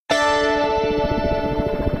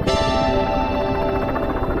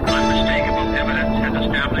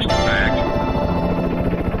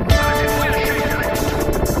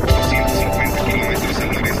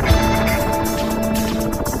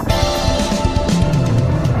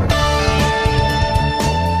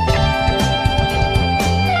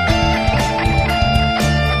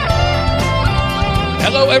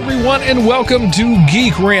everyone, and welcome to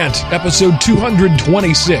Geek Rant, episode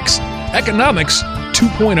 226, Economics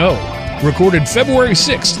 2.0, recorded February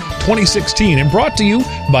 6th, 2016, and brought to you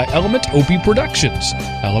by Element Opie Productions,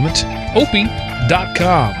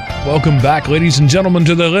 elementopie.com. Welcome back, ladies and gentlemen,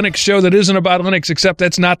 to the Linux show that isn't about Linux, except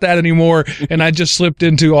that's not that anymore, and I just slipped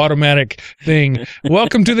into automatic thing.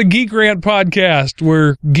 Welcome to the Geek Rant podcast,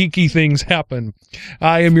 where geeky things happen.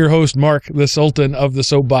 I am your host, Mark, the Sultan of the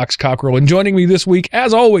Soapbox Cockerel, and joining me this week,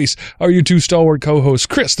 as always, are your two stalwart co-hosts,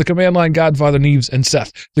 Chris, the Command Line Godfather Neves, and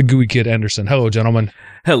Seth, the Gooey Kid Anderson. Hello, gentlemen.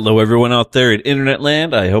 Hello, everyone out there in Internet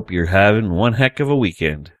Land. I hope you're having one heck of a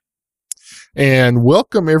weekend. And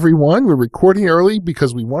welcome, everyone. We're recording early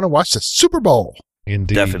because we want to watch the Super Bowl.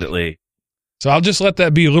 Indeed. Definitely. So I'll just let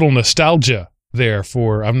that be a little nostalgia there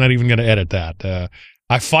for, I'm not even going to edit that.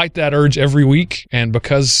 I fight that urge every week, and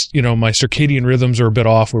because, you know, my circadian rhythms are a bit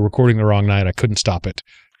off, we're recording the wrong night, I couldn't stop it.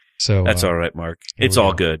 So that's all right, Mark. It's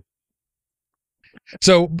all good.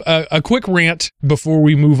 So a quick rant before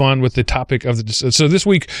we move on with the topic of the. So this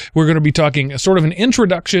week we're going to be talking sort of an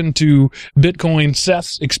introduction to Bitcoin,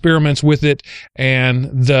 Seth's experiments with it, and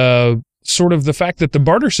the sort of the fact that the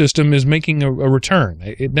barter system is making a return.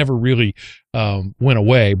 It never really went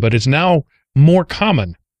away, but it's now more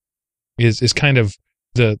common. Is kind of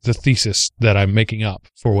the thesis that I'm making up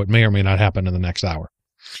for what may or may not happen in the next hour.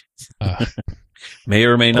 May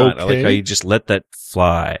or may not. Okay. I like how you just let that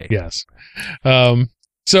fly. Yes.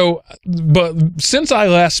 But since I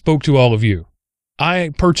last spoke to all of you, I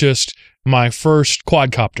purchased my first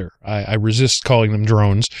quadcopter. I resist calling them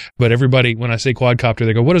drones, but everybody, when I say quadcopter,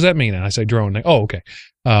 they go, "What does that mean?" And I say drone. They, "Oh, okay."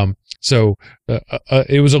 It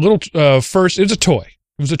was a little, first, it's a toy.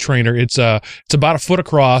 It was a trainer. It's about a foot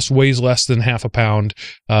across, weighs less than half a pound.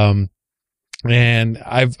 And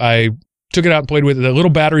I took it out and played with it. The little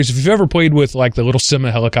batteries, if you've ever played with like the little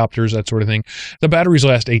Sima helicopters, that sort of thing, the batteries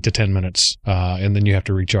last 8 to 10 minutes, and then you have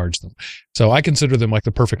to recharge them. So I consider them like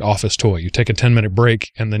the perfect office toy. You take a 10-minute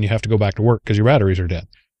break, and then you have to go back to work because your batteries are dead.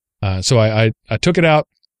 So I took it out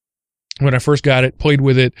when I first got it, played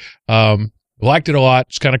with it, liked it a lot.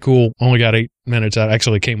 It's kind of cool. Only got 8 minutes out.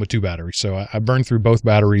 Actually, it came with 2 batteries. So I burned through both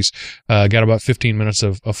batteries, got about 15 minutes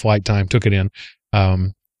of flight time, took it in,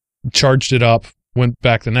 charged it up, went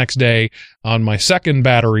back the next day on my second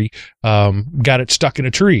battery, got it stuck in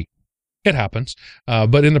a tree. It happens.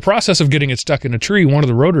 But in the process of getting it stuck in a tree, one of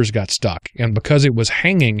the rotors got stuck. And because it was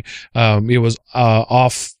hanging, it was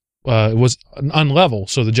off. It was unlevel,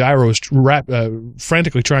 so the gyro was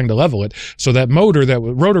frantically trying to level it. So that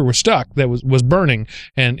rotor was stuck, that was burning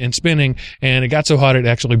and spinning, and it got so hot it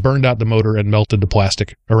actually burned out the motor and melted the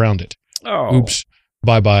plastic around it. Oh. Oops.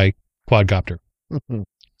 Bye-bye, quadcopter.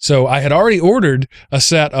 So I had already ordered a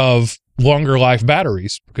set of longer life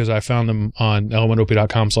batteries because I found them on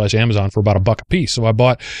elementopie.com/Amazon for about $1 a piece. So I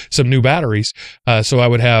bought some new batteries. So I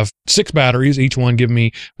would have 6 batteries, each one give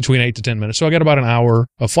me between 8 to 10 minutes. So I got about an hour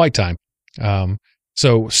of flight time.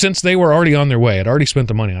 So since they were already on their way, I'd already spent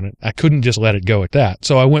the money on it. I couldn't just let it go at that.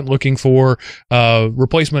 So I went looking for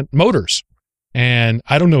replacement motors. And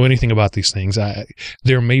I don't know anything about these things.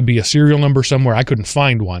 There may be a serial number somewhere. I couldn't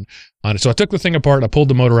find one on it. So I took the thing apart. I pulled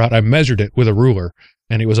the motor out. I measured it with a ruler,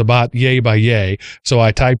 and it was about yay by yay. So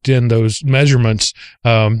I typed in those measurements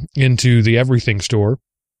into the everything store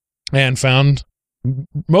and found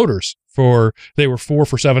motors they were 4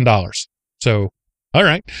 for $7. So, all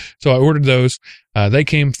right. So I ordered those. They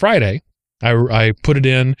came Friday. I put it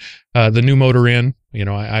in, the new motor in. You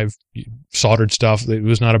know, I've soldered stuff. It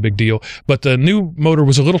was not a big deal. But the new motor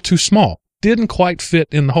was a little too small. Didn't quite fit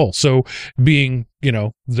in the hole. So being, you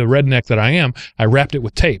know, the redneck that I am, I wrapped it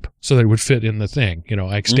with tape so that it would fit in the thing. You know,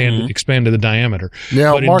 I expanded the diameter.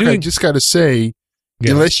 Now, but Mark, I just got to say,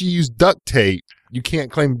 Yeah. unless you use duct tape, you can't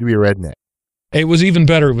claim to be a redneck. It was even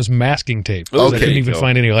better. It was masking tape. Okay. I couldn't even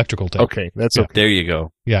find any electrical tape. Okay, that's okay. There you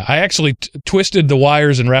go. Yeah, I actually twisted the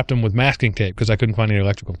wires and wrapped them with masking tape because I couldn't find any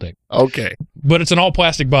electrical tape. Okay. But it's an all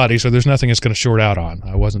plastic body, so there's nothing it's going to short out on.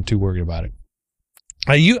 I wasn't too worried about it.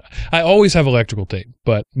 I always have electrical tape,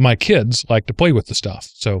 but my kids like to play with the stuff.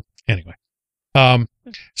 So anyway, so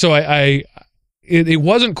it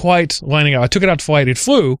wasn't quite lining up. I took it out to flight. It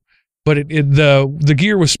flew, but the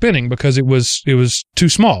gear was spinning because it was too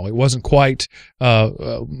small. It wasn't quite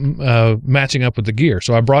matching up with the gear.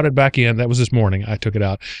 So I brought it back in. That was this morning. I took it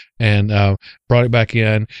out and brought it back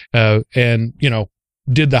in, and you know,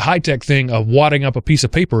 did the high-tech thing of wadding up a piece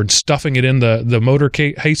of paper and stuffing it in the motor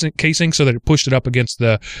casing so that it pushed it up against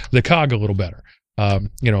the cog a little better.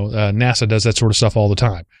 NASA does that sort of stuff all the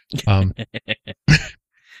time.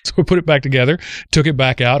 So we put it back together, took it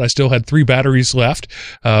back out. I still had 3 batteries left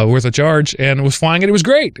worth of charge, and it was flying, and it was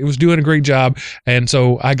great. It was doing a great job. And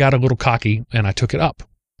so I got a little cocky, and I took it up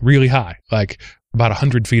really high, like about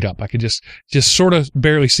 100 feet up. I could just sort of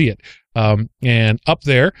barely see it. And up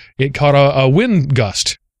there, it caught a wind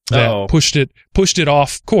gust that pushed it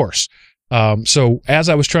off course. So as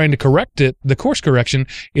I was trying to correct it, the course correction,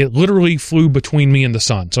 it literally flew between me and the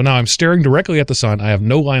sun. So now I'm staring directly at the sun. I have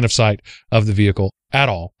no line of sight of the vehicle at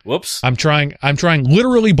all. Whoops. I'm trying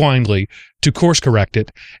literally blindly to course correct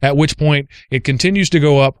it, at which point it continues to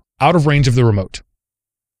go up out of range of the remote.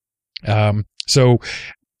 So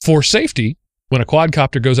for safety, when a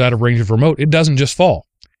quadcopter goes out of range of remote, it doesn't just fall.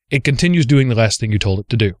 It continues doing the last thing you told it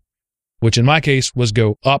to do, which in my case was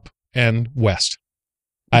go up and west.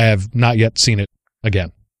 I have not yet seen it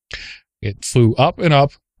again. It flew up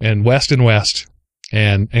and west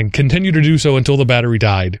and continued to do so until the battery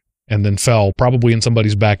died and then fell probably in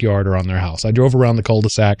somebody's backyard or on their house. I drove around the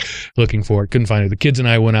cul-de-sac looking for it, couldn't find it. The kids and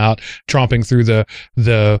I went out tromping through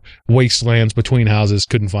the wastelands between houses,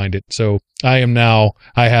 couldn't find it. So I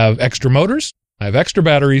have extra motors, I have extra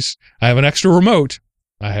batteries, I have an extra remote,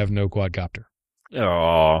 I have no quadcopter.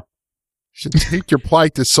 Oh, You should take your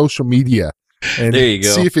plight to social media and There you go.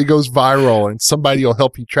 see if it goes viral, and somebody will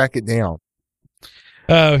help you track it down.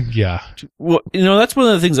 Yeah. well, that's one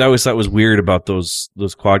of the things I always thought was weird about those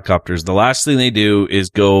quadcopters. The last thing they do is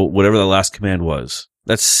go whatever the last command was.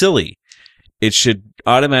 That's silly. It should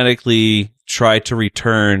automatically try to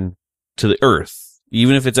return to the Earth,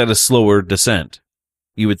 even if it's at a slower descent.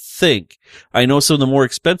 You would think. I know some of the more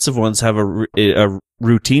expensive ones have a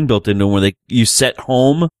routine built into them where you set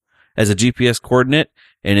home as a GPS coordinate,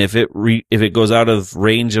 and if it goes out of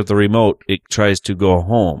range of the remote, it tries to go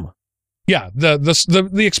home. Yeah,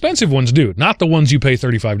 the expensive ones do, not the ones you pay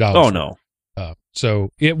 $35. Oh no.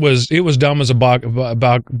 So it was dumb as a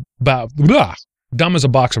dumb as a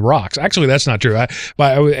box of rocks. Actually, that's not true.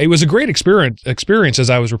 It was a great experience as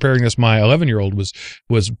I was repairing this. My 11-year-old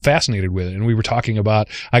was fascinated with it, and we were talking about.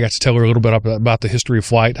 I got to tell her a little bit about the history of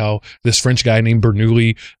flight, how this French guy named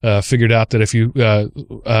Bernoulli figured out that if you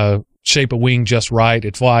shape a wing just right,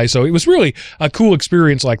 it flies. So it was really a cool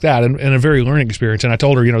experience like that, and a very learning experience. And I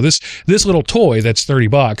told her, this little toy that's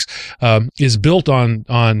 $30 is built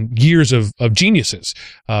on years of geniuses,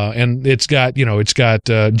 and it's got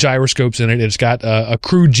gyroscopes in it. It's got a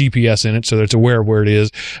crude GPS in it, so that it's aware of where it is.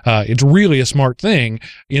 It's really a smart thing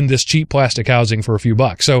in this cheap plastic housing for a few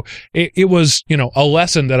bucks. So it was a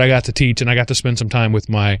lesson that I got to teach, and I got to spend some time with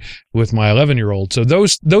my 11-year-old. So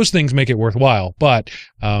those things make it worthwhile, but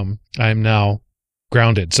I'm now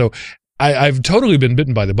grounded. So I've totally been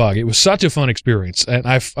bitten by the bug. It was such a fun experience. And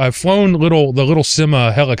I've flown the little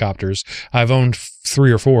Sima helicopters. I've owned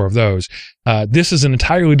 3 or 4 of those. This is an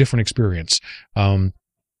entirely different experience. And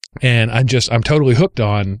I'm totally hooked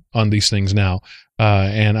on these things now.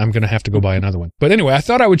 And I'm going to have to go buy another one. But anyway, I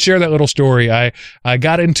thought I would share that little story. I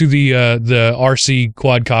got into the RC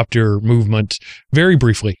quadcopter movement very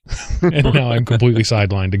briefly, and now I'm completely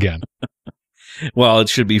sidelined again. Well, it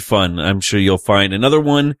should be fun. I'm sure you'll find another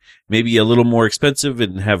one, maybe a little more expensive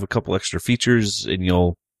and have a couple extra features, and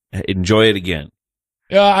you'll enjoy it again.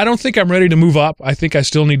 I don't think I'm ready to move up. I think I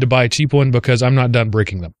still need to buy a cheap one because I'm not done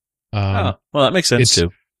breaking them. Well, that makes sense too.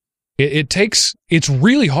 It's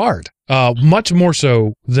really hard, much more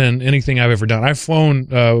so than anything I've ever done. I've flown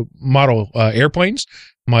model airplanes.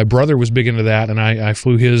 My brother was big into that, and I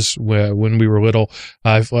flew his when we were little.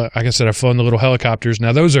 Like I said, I've flown the little helicopters.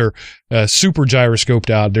 Now, those are super gyroscoped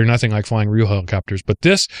out. They're nothing like flying real helicopters. But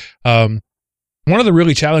this, one of the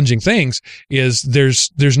really challenging things is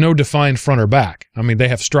there's no defined front or back. I mean, they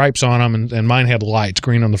have stripes on them, and mine had lights,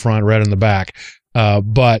 green on the front, red on the back.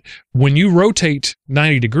 But when you rotate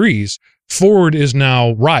 90 degrees, forward is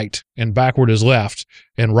now right, and backward is left,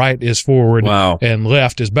 and right is forward, and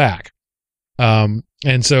left is back.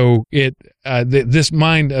 And so the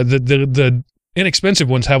inexpensive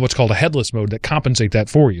ones have what's called a headless mode that compensate that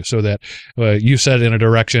for you, so that you set in a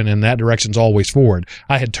direction and that direction's always forward.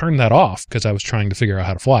 I had turned that off because I was trying to figure out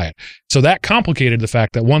how to fly it. So that complicated the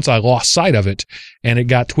fact that once I lost sight of it and it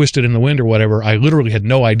got twisted in the wind or whatever, I literally had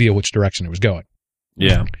no idea which direction it was going.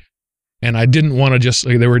 Yeah. And I didn't want to just,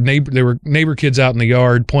 there were neighbor kids out in the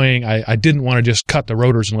yard playing. I didn't want to just cut the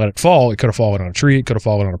rotors and let it fall. It could have fallen on a tree. It could have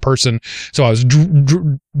fallen on a person. So I was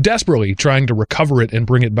desperately trying to recover it and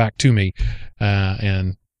bring it back to me,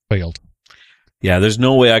 and failed. Yeah, there's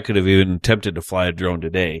no way I could have even attempted to fly a drone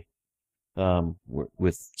today,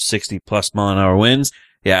 with 60+ mile an hour winds.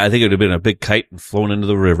 Yeah, I think it would have been a big kite and flown into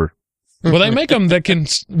the river. Well, they make them that can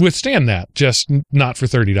withstand that, just not for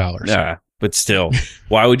 $30. Yeah. But still,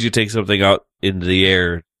 why would you take something out into the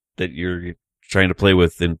air that you're trying to play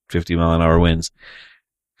with in 50 mile an hour winds.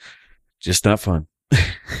 Just not fun.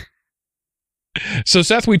 So,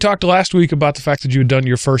 Seth, we talked last week about the fact that you had done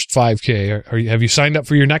your first 5K. Have you signed up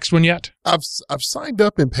for your next one yet? I've signed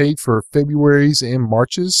up and paid for February's and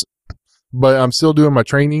March's, but I'm still doing my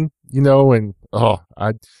training, and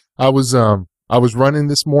I was running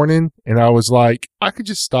this morning and I was like, I could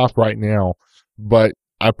just stop right now, but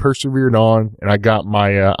I persevered on and I got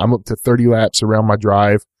my, I'm up to 30 laps around my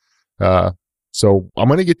drive. So I'm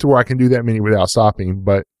going to get to where I can do that many without stopping,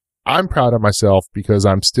 but I'm proud of myself because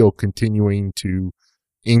I'm still continuing to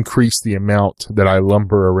increase the amount that I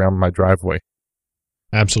lumber around my driveway.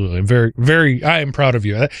 Absolutely. Very, very, I am proud of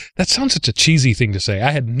you. That sounds such a cheesy thing to say.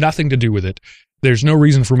 I had nothing to do with it. There's no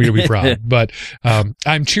reason for me to be proud, but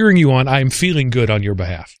I'm cheering you on. I'm feeling good on your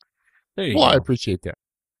behalf. There you Well, go. I appreciate that.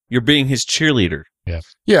 You're being his cheerleader.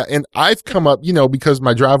 Yeah, and I've come up, because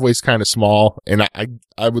my driveway's kind of small, and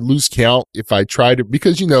I would lose count if I tried to,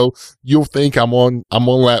 because you'll think I'm on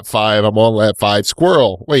lap 5,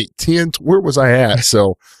 squirrel. Wait, 10, where was I at?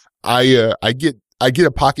 So I get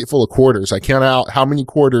a pocket full of quarters. I count out how many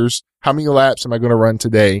laps am I going to run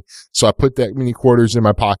today? So I put that many quarters in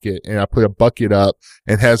my pocket and I put a bucket up,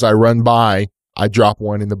 and as I run by, I drop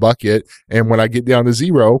one in the bucket, and when I get down to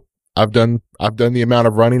 0, I've done the amount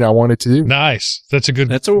of running I wanted to do. Nice. That's a good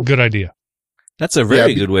idea. That's a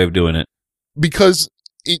very good way of doing it. Because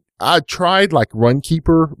I tried like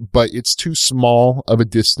Runkeeper, but it's too small of a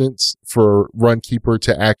distance for Runkeeper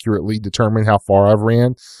to accurately determine how far I've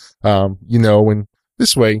ran. And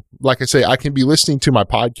this way, like I say, I can be listening to my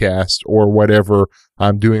podcast or whatever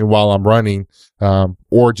I'm doing while I'm running,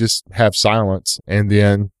 or just have silence and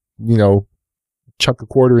then, chuck a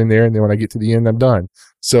quarter in there. And then when I get to the end, I'm done.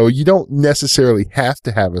 So you don't necessarily have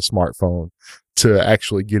to have a smartphone to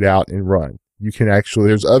actually get out and run. You can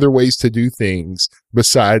there's other ways to do things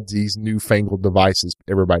besides these newfangled devices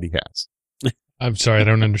everybody has. I'm sorry. I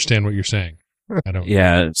don't understand what you're saying. I don't.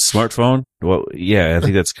 Yeah. Smartphone. Well, yeah, I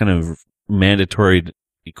think that's kind of mandatory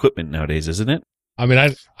equipment nowadays, isn't it? I mean,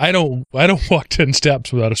 I don't walk 10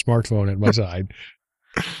 steps without a smartphone at my side.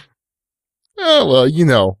 Oh,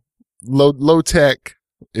 well, low tech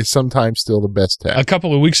is sometimes still the best tech. A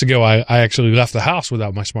couple of weeks ago, I actually left the house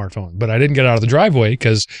without my smartphone, but I didn't get out of the driveway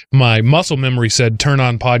because my muscle memory said turn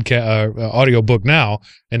on podcast audiobook now,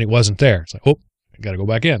 and it wasn't there. It's like, oh, I got to go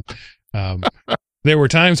back in. There were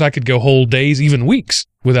times I could go whole days, even weeks,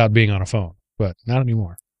 without being on a phone, but not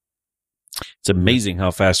anymore. It's amazing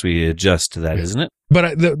how fast we adjust to that, isn't it?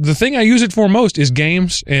 But the thing I use it for most is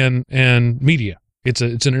games and media. It's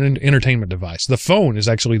an entertainment device. The phone is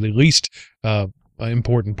actually the least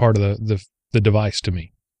important part of the device to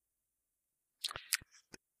me.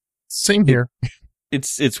 Same here.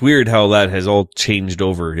 It's weird how that has all changed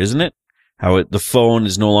over, isn't it? How the phone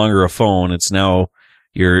is no longer a phone. It's now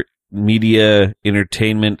your media,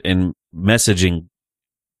 entertainment, and messaging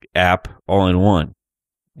app all in one.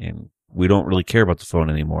 And we don't really care about the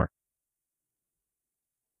phone anymore.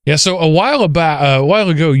 Yeah, so a while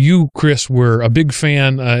ago, you, Chris, were a big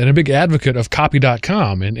fan and a big advocate of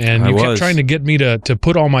Copy.com, and you kept trying to get me to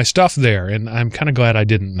put all my stuff there, and I'm kind of glad I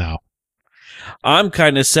didn't now. I'm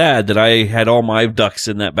kind of sad that I had all my ducks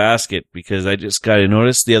in that basket because I just got a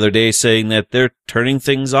notice the other day saying that they're turning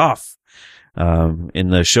things off. In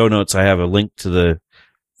the show notes, I have a link to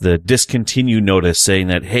the discontinue notice saying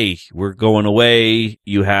that, hey, we're going away.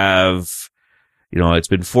 You have... it's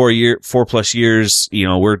been 4+ years,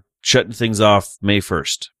 we're shutting things off May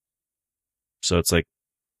 1st. So it's like,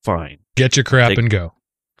 fine. Get your crap and go.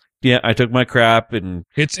 Yeah, I took my crap and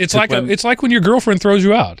it's like when your girlfriend throws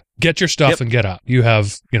you out. Get your stuff and get out. You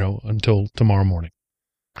have, until tomorrow morning.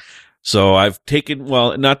 So I've taken,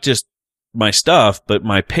 well, not just my stuff, but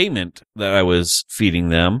my payment that I was feeding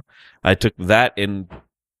them. I took that and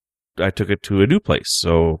I took it to a new place.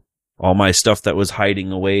 So all my stuff that was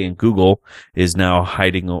hiding away in Google is now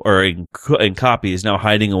hiding, or in Copy is now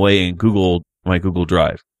hiding away in my Google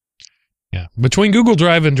Drive. Yeah. Between Google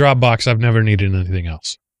Drive and Dropbox, I've never needed anything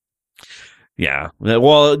else. Yeah.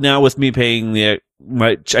 Well, now with me paying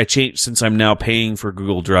I changed, since I'm now paying for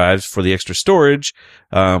Google Drives for the extra storage,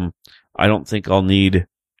 I don't think I'll need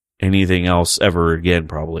anything else ever again,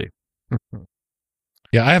 probably.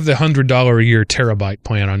 Yeah. I have the $100 a year terabyte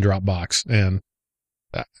plan on Dropbox, and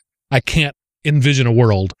I can't envision a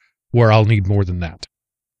world where I'll need more than that.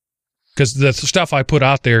 Because the stuff I put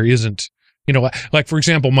out there isn't, like for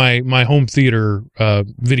example, my home theater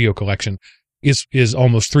video collection is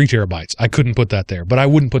almost 3 terabytes. I couldn't put that there, but I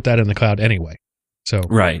wouldn't put that in the cloud anyway. So,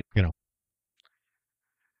 right.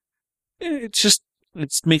 It's just,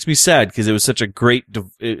 it makes me sad because it was such a great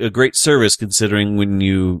service considering when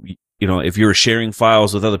if you were sharing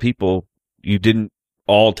files with other people, you didn't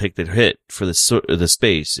all take the hit for the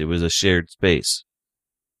space. It was a shared space.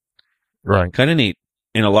 Right. Kind of neat.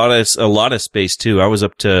 And a lot of space too. I was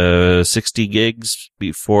up to 60 gigs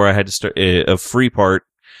before I had to start a free part.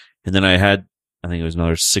 And then I think it was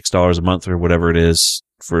another $6 a month or whatever it is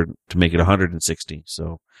to make it 160.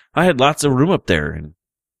 So I had lots of room up there, and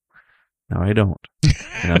now I don't.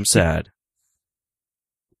 And I'm sad.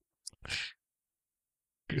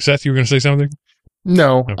 Seth, you were going to say something?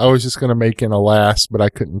 No, Okay. I was just going to make an alas, but I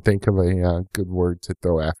couldn't think of a good word to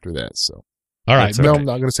throw after that. So, All right. no, I'm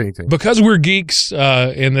not going to say anything. Because we're geeks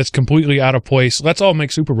and that's completely out of place, let's all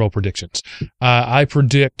make Super Bowl predictions. I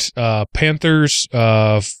predict Panthers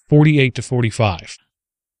 48-45.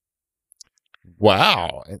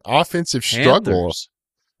 Wow, an offensive struggle.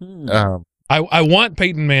 Panthers. I want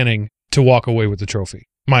Peyton Manning to walk away with the trophy.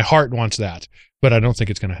 My heart wants that, but I don't think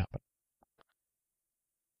it's going to happen.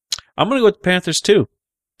 I'm going to go with the Panthers too,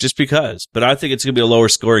 just because. But I think it's going to be a lower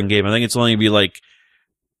scoring game. I think it's only going to be like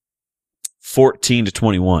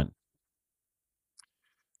 14-21.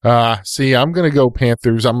 See, I'm going to go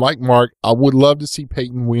Panthers. I'm like Mark. I would love to see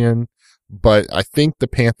Peyton win, but I think the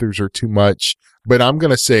Panthers are too much. But I'm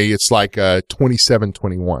going to say it's like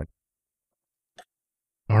 27-21.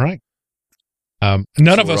 All right. We're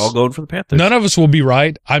all going for the Panthers. None of us will be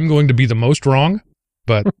right. I'm going to be the most wrong,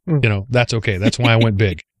 but that's okay. That's why I went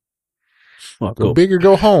big. Well, Go big or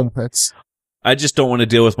go home. I just don't want to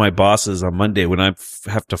deal with my bosses on Monday when I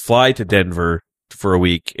have to fly to Denver for a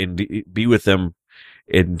week and be with them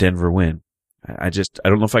in Denver win. I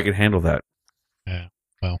don't know if I can handle that. Yeah.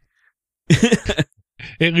 Well,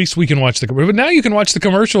 at least we can watch the commercials. But now you can watch the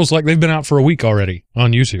commercials like they've been out for a week already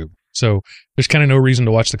on YouTube. So there's kind of no reason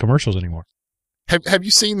to watch the commercials anymore. Have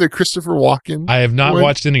you seen the Christopher Walken? I have not one?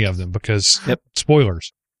 watched any of them because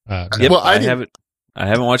spoilers. Yep, Well, I haven't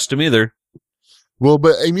watched them either. Well,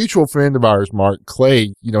 but a mutual friend of ours, Mark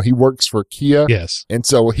Clay, he works for Kia. Yes. And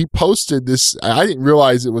so he posted this. I didn't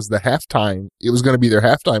realize it was the halftime. It was going to be their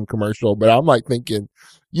halftime commercial, but I'm like thinking,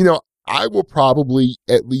 I will probably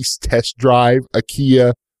at least test drive a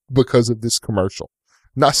Kia because of this commercial.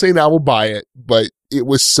 Not saying I will buy it, but it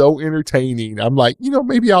was so entertaining. I'm like,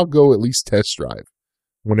 maybe I'll go at least test drive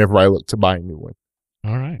whenever I look to buy a new one.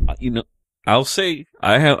 All right. I'll say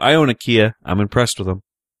I own a Kia. I'm impressed with them.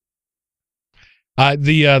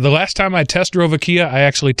 The last time I test drove a Kia, I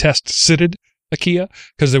actually test-sitted a Kia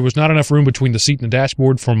because there was not enough room between the seat and the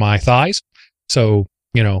dashboard for my thighs. So,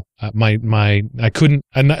 it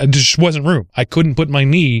just wasn't room. I couldn't put my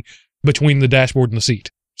knee between the dashboard and the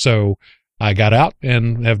seat. So I got out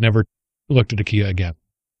and have never looked at a Kia again.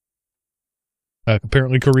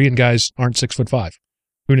 Apparently Korean guys aren't 6'5".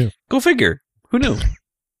 Who knew? Go figure. Who knew?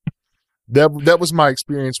 That was my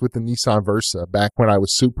experience with the Nissan Versa back when I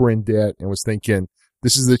was super in debt and was thinking,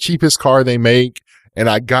 this is the cheapest car they make. And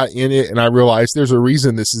I got in it and I realized there's a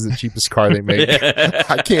reason this is the cheapest car they make.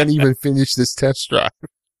 I can't even finish this test drive.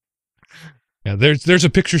 Yeah, there's a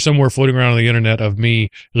picture somewhere floating around on the internet of me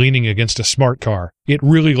leaning against a smart car. It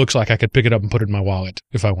really looks like I could pick it up and put it in my wallet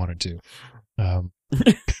if I wanted to.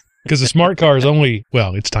 Because the smart car is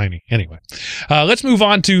it's tiny. Anyway, let's move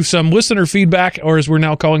on to some listener feedback, or as we're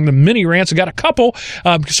now calling them, mini rants. I got a couple,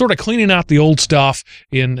 sort of cleaning out the old stuff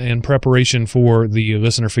in preparation for the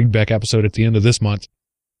listener feedback episode at the end of this month.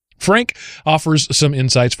 Frank offers some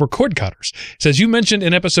insights for cord cutters. Says, you mentioned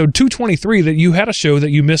in episode 223 that you had a show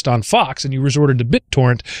that you missed on Fox and you resorted to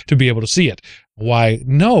BitTorrent to be able to see it. Why,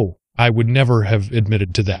 no, I would never have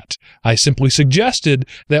admitted to that. I simply suggested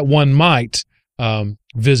that one might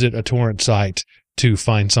visit a torrent site to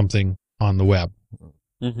find something on the web.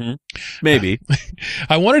 Mm-hmm. Maybe.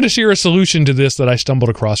 I wanted to share a solution to this that I stumbled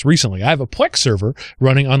across recently. I have a Plex server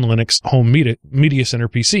running on Linux Home Media Center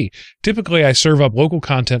PC. Typically, I serve up local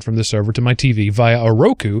content from the server to my TV via a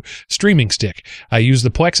Roku streaming stick. I use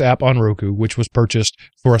the Plex app on Roku, which was purchased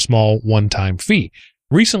for a small one-time fee.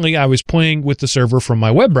 Recently, I was playing with the server from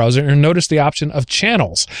my web browser and noticed the option of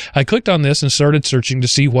channels. I clicked on this and started searching to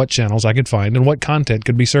see what channels I could find and what content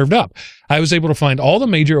could be served up. I was able to find all the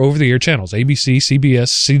major over-the-air channels, ABC,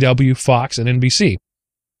 CBS, CW, Fox, and NBC,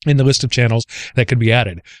 in the list of channels that could be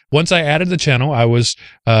added. Once I added the channel, I was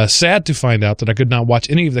sad to find out that I could not watch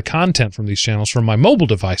any of the content from these channels from my mobile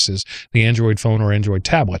devices, the Android phone or Android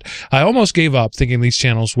tablet. I almost gave up thinking these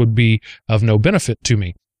channels would be of no benefit to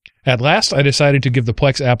me. At last, I decided to give the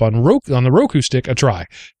Plex app on the Roku stick a try.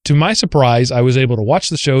 To my surprise, I was able to watch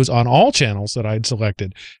the shows on all channels that I had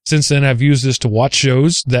selected. Since then, I've used this to watch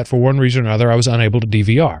shows that, for one reason or another, I was unable to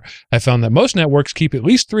DVR. I found that most networks keep at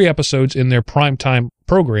least 3 episodes in their primetime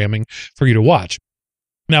programming for you to watch.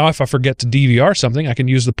 Now, if I forget to DVR something, I can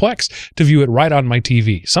use the Plex to view it right on my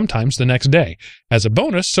TV, sometimes the next day. As a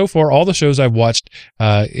bonus, so far, all the shows I've watched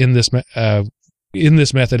in this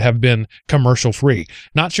method have been commercial free.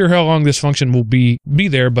 Not sure how long this function will be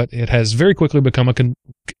there, but it has very quickly become a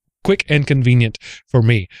quick and convenient for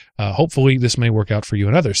me. Hopefully this may work out for you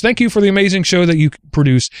and others. Thank you for the amazing show that you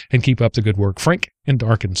produce, and keep up the good work. Frank in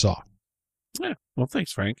Arkansas. Yeah. Well,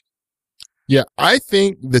 thanks, Frank. Yeah, I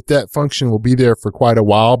think that function will be there for quite a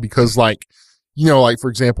while because, like, for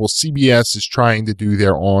example, CBS is trying to do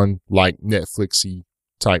their own, like, Netflixy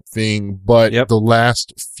type thing, but the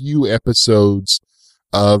last few episodes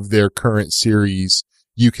of their current series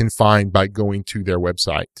you can find by going to their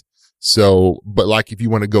website. So, but like if you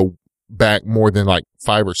want to go back more than like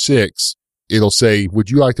 5 or 6, it'll say, would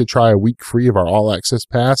you like to try a week free of our all access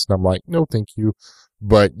pass? And I'm like, no, thank you.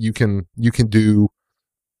 But you can do,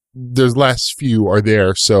 the last few are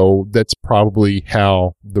there. So that's probably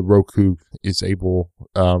how the Roku is able,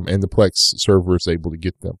 and the Plex server is able to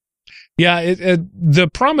get them. Yeah, the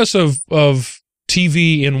promise of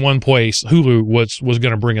TV in one place, Hulu was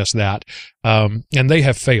going to bring us that, and they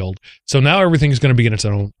have failed. So now everything's going to be in its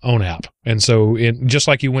own app. And so, just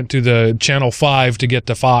like you went to the Channel 5 to get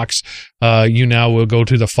the Fox, you now will go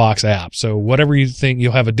to the Fox app. So whatever you think,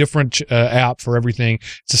 you'll have a different app for everything.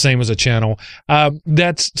 It's the same as a channel.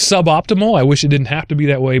 That's suboptimal. I wish it didn't have to be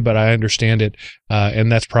that way, but I understand it,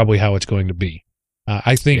 and that's probably how it's going to be.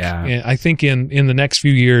 I think in the next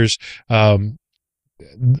few years,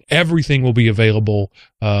 everything will be available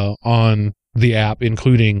on the app,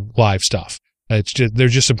 including live stuff.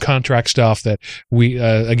 There's just some contract stuff that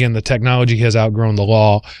again, the technology has outgrown the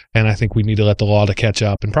law, and I think we need to let the law to catch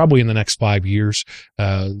up. And probably in the next 5 years,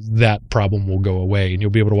 that problem will go away, and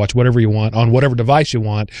you'll be able to watch whatever you want on whatever device you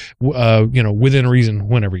want, within reason,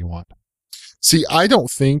 whenever you want. See, I don't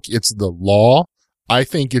think it's the law. I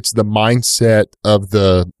think it's the mindset of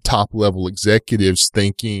the top level executives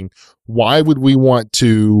thinking, why would we want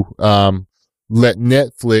to let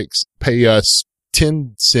Netflix pay us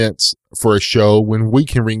 10 cents for a show when we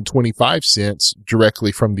can wring 25 cents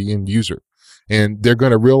directly from the end user? And they're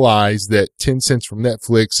going to realize that 10 cents from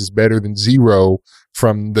Netflix is better than 0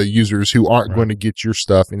 from the users who aren't going to get your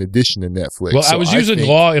stuff in addition to Netflix. Well, so I was using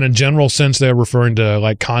law in a general sense. They're referring to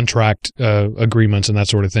like contract agreements and that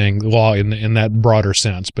sort of thing, law in that broader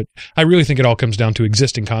sense. But I really think it all comes down to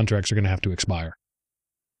existing contracts are going to have to expire.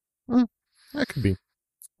 That could be.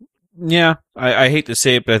 Yeah, I hate to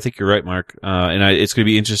say it, but I think you're right, Mark. And it's going to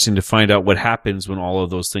be interesting to find out what happens when all of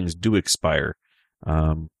those things do expire.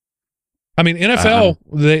 I mean, NFL,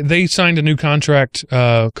 they signed a new contract,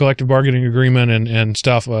 collective bargaining agreement and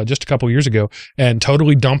stuff just a couple years ago, and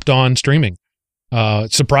totally dumped on streaming.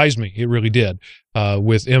 It surprised me. It really did.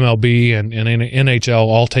 With MLB and NHL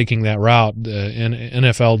all taking that route,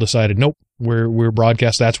 NFL decided, nope, we're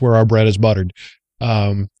broadcast. That's where our bread is buttered.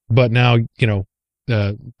 But now,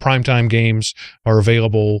 primetime games are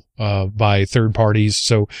available by third parties,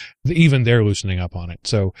 so even they're loosening up on it.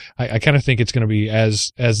 So I kind of think it's going to be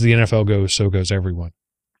as the NFL goes, so goes everyone.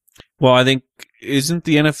 Well, I think, isn't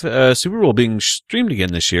the NFL Super Bowl being streamed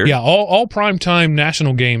again this year? Yeah, all primetime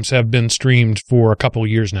national games have been streamed for a couple of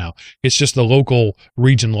years now. It's just the local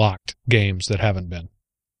region-locked games that haven't been.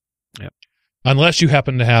 Yep. Unless you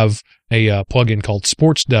happen to have a plugin called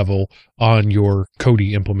Sports Devil on your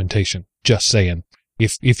Kodi implementation. Just saying.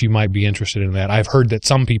 If you might be interested in that. I've heard that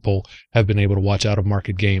some people have been able to watch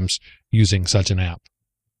out-of-market games using such an app.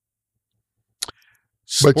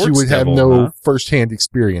 But you would have no first-hand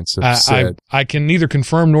experience of said. I can neither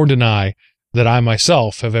confirm nor deny that I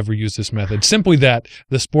myself have ever used this method. Simply that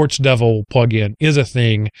the Sports Devil plugin is a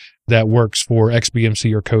thing that works for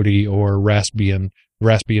XBMC or Kodi or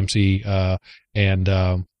RaspBMC,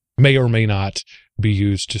 and may or may not be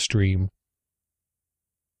used to stream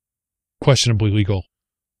questionably legal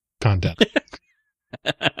content.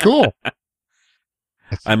 Cool.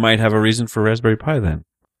 I might have a reason for Raspberry Pi then.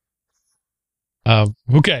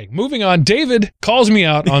 Okay, moving on. David calls me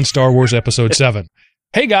out on Star Wars Episode 7.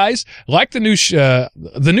 Hey guys, like the new show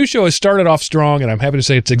has started off strong, and I'm happy to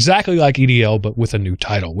say it's exactly like EDL, but with a new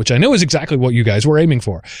title, which I know is exactly what you guys were aiming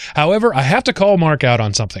for. However, I have to call Mark out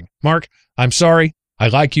on something. Mark, I'm sorry. I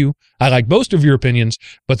like you. I like most of your opinions,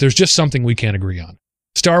 but there's just something we can't agree on.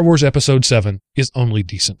 Star Wars Episode 7 is only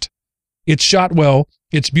decent. It's shot well,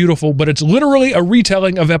 it's beautiful, but it's literally a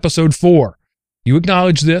retelling of Episode 4. You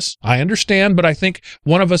acknowledge this. I understand, but I think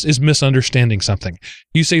one of us is misunderstanding something.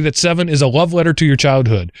 You say that 7 is a love letter to your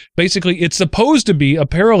childhood. Basically, it's supposed to be a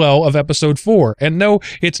parallel of episode 4. And no,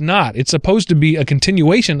 it's not. It's supposed to be a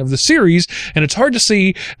continuation of the series, and it's hard to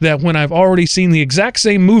see that when I've already seen the exact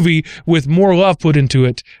same movie with more love put into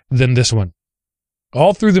it than this one.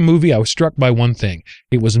 All through the movie, I was struck by one thing.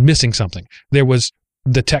 It was missing something. There was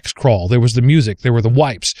the text crawl, there was the music, there were the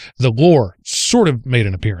wipes, the lore sort of made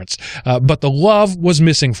an appearance, but the love was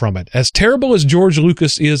missing from it. As terrible as George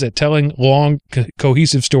Lucas is at telling long,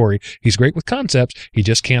 cohesive story, he's great with concepts, he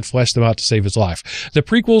just can't flesh them out to save his life. The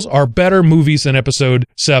prequels are better movies than episode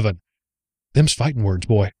 7. Them's fighting words,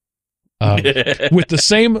 boy. With the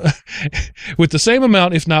same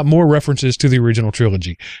amount, if not more, references to the original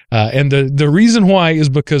trilogy. And the reason why is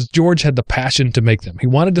because George had the passion to make them. He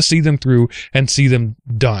wanted to see them through and see them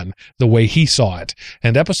done the way he saw it.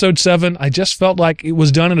 And episode 7, I just felt like it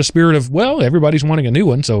was done in a spirit of, well, everybody's wanting a new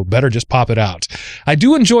one, so better just pop it out. I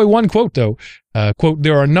do enjoy one quote, though. Quote,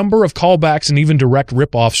 there are a number of callbacks and even direct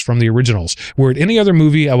rip-offs from the originals, where in any other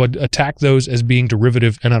movie I would attack those as being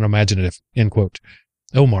derivative and unimaginative, end quote.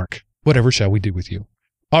 Oh, Mark. Whatever shall we do with you?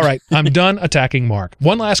 All right, I'm done attacking Mark.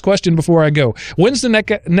 One last question before I go. When's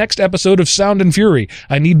the next episode of Sound and Fury?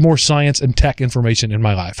 I need more science and tech information in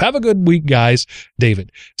my life. Have a good week, guys.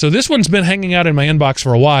 David. So this one's been hanging out in my inbox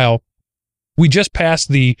for a while. We just passed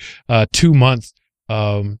the 2-month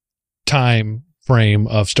time frame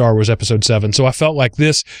of Star Wars Episode 7, so I felt like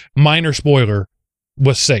this minor spoiler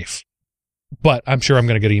was safe. But I'm sure I'm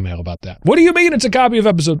going to get email about that. What do you mean it's a copy of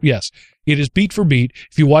episode? Yes, it is beat for beat.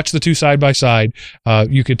 If you watch the two side by side,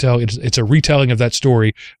 you could tell it's a retelling of that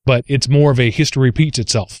story, but it's more of a history repeats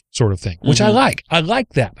itself sort of thing, which I like. I like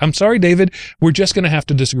that. I'm sorry, David. We're just going to have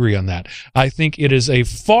to disagree on that. I think it is a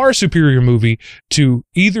far superior movie to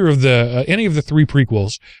either of the any of the 3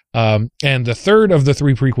 prequels. And the third of the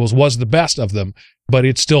 3 prequels was the best of them, but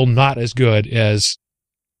it's still not as good as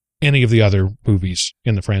any of the other movies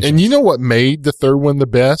in the franchise. And you know what made the third one the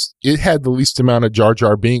best? It had the least amount of Jar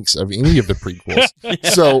Jar Binks of any of the prequels.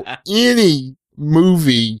 So any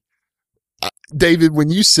movie, David,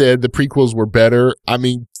 when you said the prequels were better, I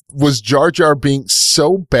mean, was Jar Jar Binks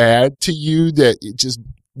so bad to you that it just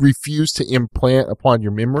refused to implant upon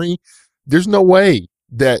your memory? There's no way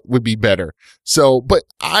that would be better. So, but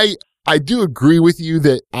I do agree with you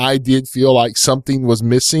that I did feel like something was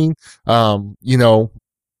missing.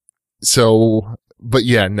 So, but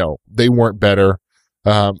yeah, no, they weren't better.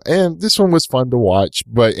 And this one was fun to watch,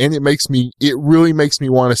 and it really makes me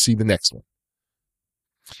want to see the next one.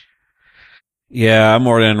 Yeah, I'm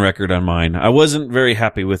already on record on mine. I wasn't very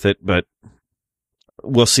happy with it, but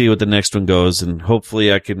we'll see what the next one goes, and hopefully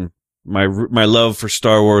my love for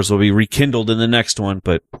Star Wars will be rekindled in the next one,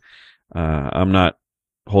 but, I'm not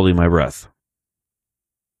holding my breath.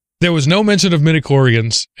 There was no mention of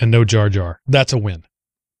midichlorians and no Jar Jar. That's a win.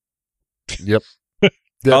 Yep.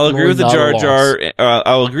 I'll agree with the Jar Jar.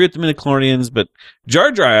 I'll agree with the midichlorians, but Jar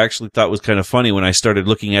Jar I actually thought was kind of funny when I started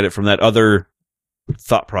looking at it from that other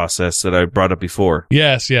thought process that I brought up before.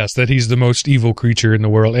 Yes, that he's the most evil creature in the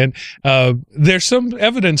world. And there's some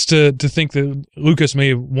evidence to think that Lucas may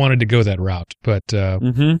have wanted to go that route, but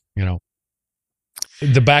the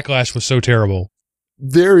backlash was so terrible.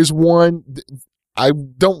 There is one... I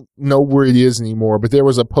don't know where it is anymore, but there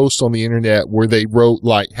was a post on the internet where they wrote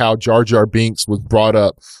like how Jar Jar Binks was brought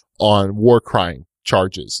up on war crime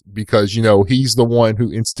charges because, he's the one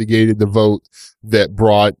who instigated the vote that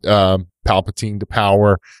brought Palpatine to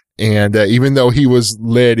power. And even though he was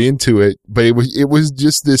led into it, but it was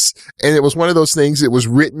just this, and it was one of those things, it was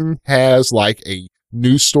written as like a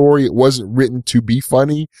news story. It wasn't written to be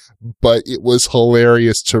funny, but it was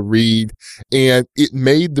hilarious to read, and it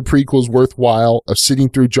made the prequels worthwhile of sitting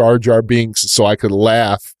through Jar Jar Binks so I could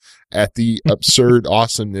laugh at the absurd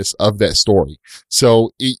awesomeness of that story.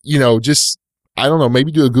 So, just, I don't know,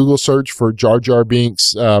 maybe do a Google search for Jar Jar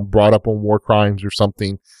Binks, brought up on war crimes or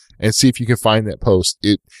something, and see if you can find that post.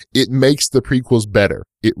 It makes the prequels better.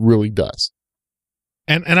 It really does.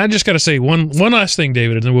 And I just got to say one last thing,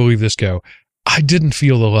 David, and then we'll leave this go. I didn't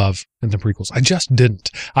feel the love in the prequels. I just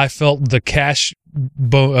didn't. I felt the cash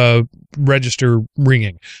register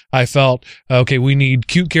ringing. I felt, okay, we need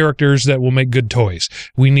cute characters that will make good toys.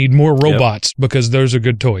 We need more robots because those are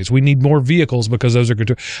good toys. We need more vehicles because those are good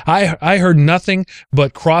toys. I heard nothing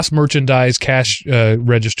but cross-merchandise cash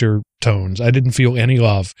register tones. I didn't feel any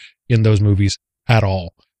love in those movies at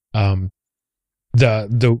all. I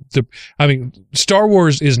mean, Star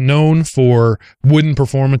Wars is known for wooden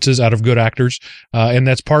performances out of good actors, and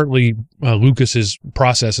that's partly Lucas's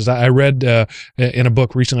processes. I read in a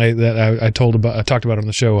book recently that I talked about on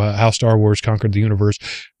the show, How Star Wars Conquered the Universe.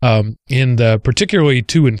 In the particularly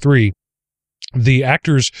 2 and 3, the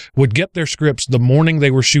actors would get their scripts the morning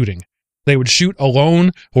they were shooting. They would shoot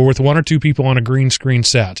alone or with 1 or 2 people on a green screen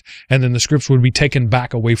set, and then the scripts would be taken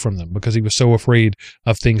back away from them because he was so afraid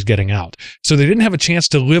of things getting out. So they didn't have a chance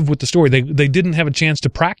to live with the story. They didn't have a chance to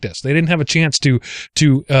practice. They didn't have a chance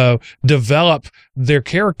to develop their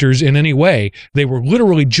characters in any way. They were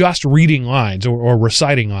literally just reading lines or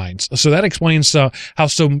reciting lines. So that explains how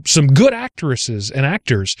some good actresses and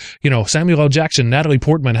actors, Samuel L. Jackson, Natalie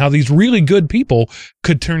Portman, how these really good people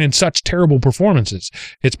could turn in such terrible performances.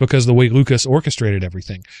 It's because the way Lucas orchestrated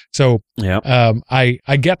everything. So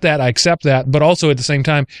I get that. I accept that. But also at the same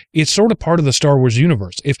time, it's sort of part of the Star Wars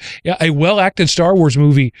universe. If a well-acted Star Wars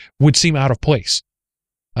movie would seem out of place,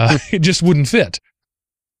 it just wouldn't fit.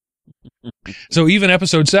 So even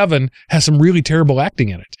Episode 7 has some really terrible acting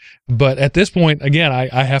in it. But at this point, again,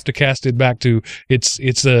 I have to cast it back to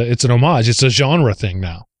it's an homage. It's a genre thing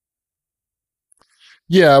now.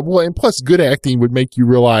 Yeah, well, and plus good acting would make you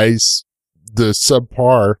realize the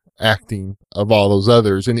subpar acting of all those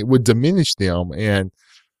others, and it would diminish them, and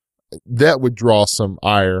that would draw some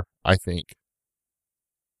ire, I think.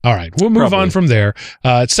 All right, we'll move on from there.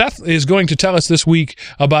 Seth is going to tell us this week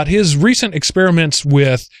about his recent experiments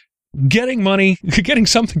with getting money, getting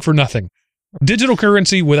something for nothing. Digital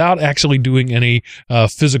currency without actually doing any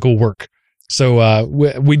physical work. So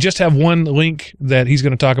we just have one link that he's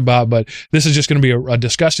going to talk about, but this is just going to be a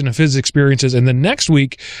discussion of his experiences. And then next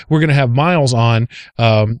week, we're going to have Miles on,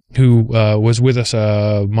 who was with us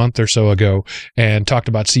a month or so ago and talked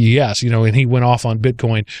about CES, and he went off on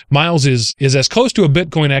Bitcoin. Miles is as close to a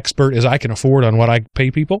Bitcoin expert as I can afford on what I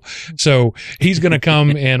pay people. So he's going to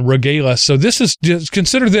come and regale us. So this is just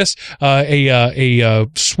consider this a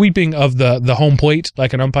sweeping of the home plate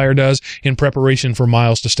like an umpire does in preparation for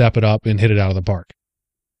Miles to step it up and hit it out of the park.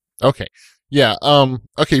 Okay. Yeah.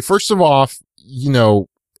 Okay. First of all, you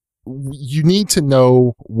need to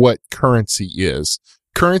know what currency is.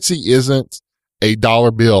 Currency isn't a dollar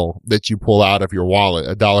bill that you pull out of your wallet.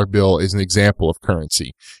 A dollar bill is an example of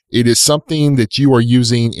currency. It is something that you are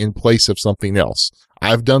using in place of something else.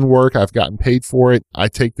 I've done work. I've gotten paid for it. I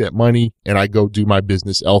take that money and I go do my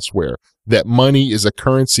business elsewhere. That money is a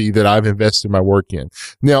currency that I've invested my work in.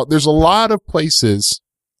 Now, there's a lot of places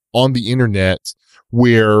on the internet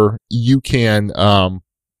where you're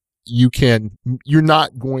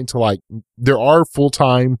not going to there are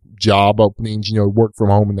full-time job openings, work from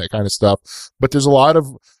home and that kind of stuff. But there's a lot of,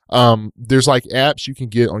 there's apps you can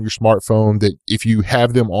get on your smartphone that if you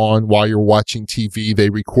have them on while you're watching TV, they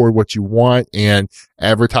record what you want, and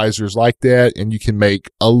advertisers like that, and you can make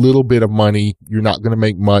a little bit of money. You're not going to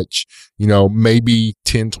make much, maybe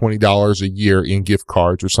 $10, $20 a year in gift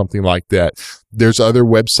cards or something like that. There's other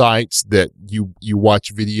websites that you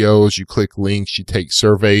watch videos, you click links, you take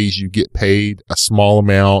surveys, you get paid a small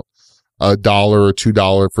amount, $1 or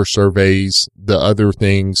 $2 for surveys. The other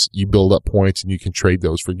things, you build up points and you can trade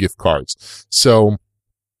those for gift cards. So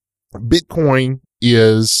Bitcoin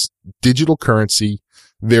is digital currency.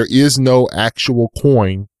 There is no actual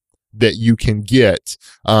coin that you can get.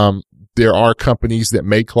 There are companies that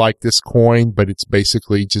make this coin, but it's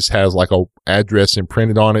basically just has a address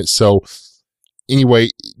imprinted on it. So anyway,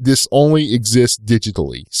 this only exists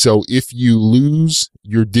digitally. So if you lose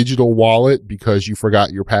your digital wallet because you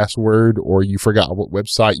forgot your password, or you forgot what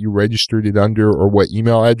website you registered it under, or what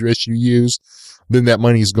email address you used, then that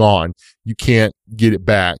money's gone. You can't get it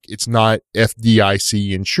back. It's not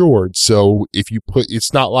FDIC insured. So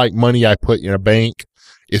it's not like money I put in a bank.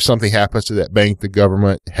 If something happens to that bank, the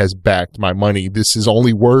government has backed my money. This is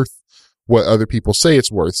only worth what other people say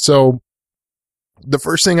it's worth. So the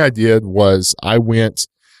first thing I did was I went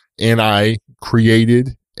and I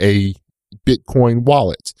created a Bitcoin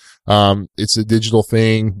wallet. It's a digital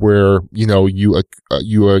thing where, you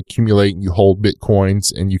accumulate and you hold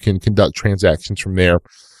Bitcoins and you can conduct transactions from there.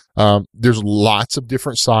 There's lots of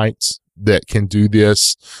different sites that can do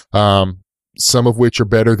this. Some of which are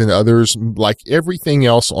better than others. Like everything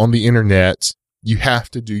else on the internet, you have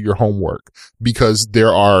to do your homework, because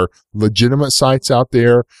there are legitimate sites out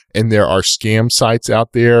there and there are scam sites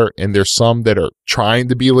out there, and there's some that are trying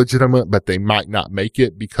to be legitimate, but they might not make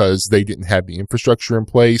it because they didn't have the infrastructure in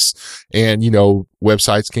place. And,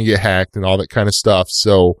 websites can get hacked and all that kind of stuff.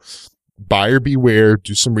 So buyer beware,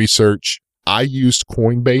 do some research. I used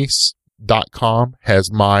Coinbase.com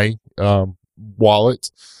as my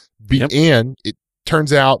wallet. Yep. And it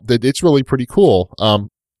turns out that it's really pretty cool.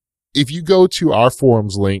 If you go to our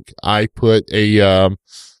forums link, I put a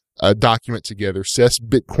document together, says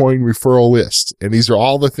Bitcoin referral list. And these are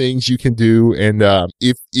all the things you can do. And,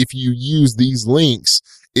 if you use these links,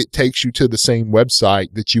 it takes you to the same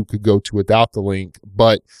website that you could go to without the link.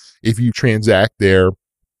 But if you transact there,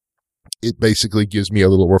 it basically gives me a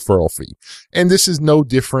little referral fee. And this is no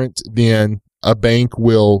different than a bank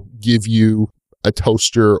will give you a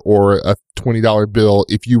toaster or a $20 bill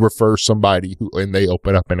if you refer somebody and they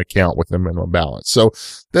open up an account with a minimum balance. So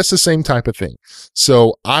that's the same type of thing.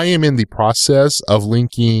 So I am in the process of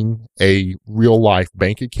linking a real life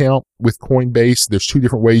bank account with Coinbase. There's two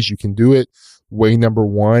different ways you can do it. Way number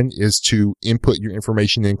one is to input your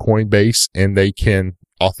information in Coinbase and they can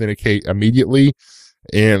authenticate immediately.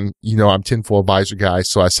 And, I'm Tenfold Advisor guy,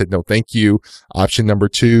 so I said, no, thank you. Option number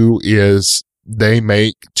two is they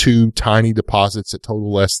make 2 tiny deposits that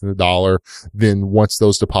total less than $1. Then once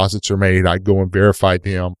those deposits are made, I go and verify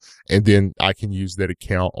them, and then I can use that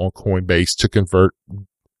account on Coinbase to convert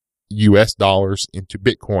US dollars into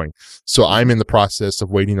Bitcoin. So I'm in the process of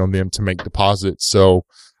waiting on them to make deposits. So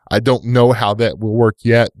I don't know how that will work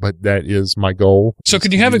yet, but that is my goal. So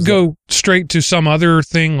can you have it go straight to some other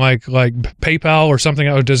thing like PayPal or something,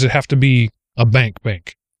 or does it have to be a bank?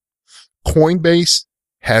 Coinbase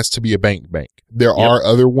has to be a bank. There are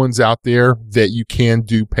other ones out there that you can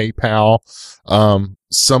do PayPal.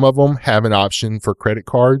 Some of them have an option for credit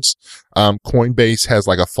cards. Coinbase has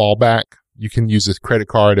like a fallback. You can use a credit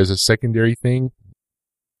card as a secondary thing.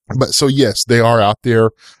 But so yes, they are out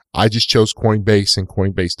there. I just chose Coinbase and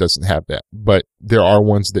Coinbase doesn't have that, but there are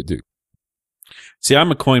ones that do. See,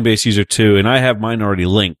 I'm a Coinbase user too, and I have mine already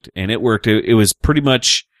linked, and it worked. It was pretty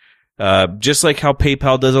much just like how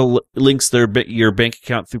PayPal does links your bank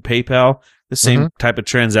account through PayPal. The same type of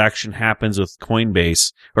transaction happens with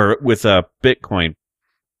Coinbase or with Bitcoin,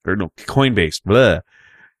 or no, Coinbase. Blah.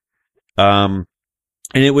 And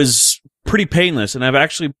it was pretty painless. And I've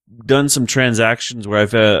actually done some transactions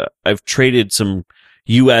where I've traded some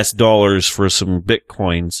US dollars for some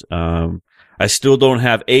Bitcoins. I still don't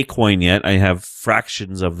have a coin yet. I have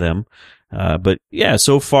fractions of them. But yeah,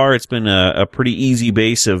 so far it's been a pretty easy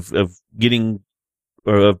base of getting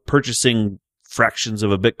or of purchasing fractions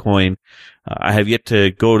of a Bitcoin. I have yet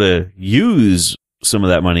to go to use some of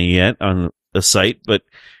that money yet on the site, but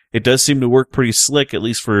it does seem to work pretty slick, at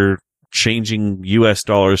least for changing US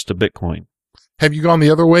dollars to Bitcoin. Have you gone the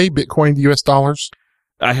other way, Bitcoin to US dollars?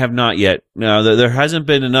 I have not yet. No, there hasn't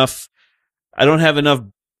been enough. I don't have enough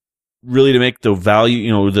really to make the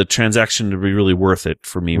value, the transaction to be really worth it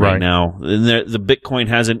for me right now. And the Bitcoin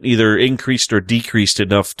hasn't either increased or decreased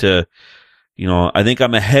enough to, I think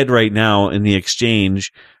I'm ahead right now in the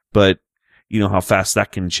exchange, but you know how fast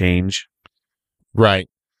that can change. Right.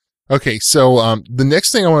 Okay. So, the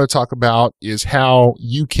next thing I want to talk about is how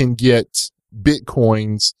you can get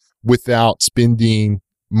Bitcoins without spending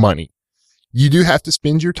money. You do have to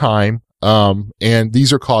spend your time. And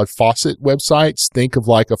these are called faucet websites. Think of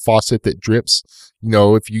like a faucet that drips.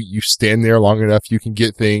 If you stand there long enough, you can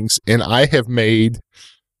get things. And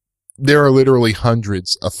there are literally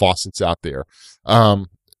hundreds of faucets out there.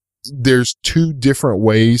 There's 2 different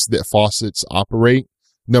ways that faucets operate.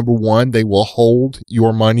 Number one, they will hold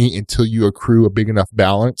your money until you accrue a big enough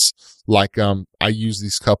balance. Like, I use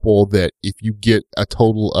these couple that if you get a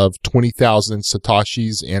total of 20,000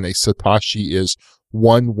 Satoshis, and a Satoshi is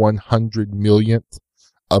 1/100 millionth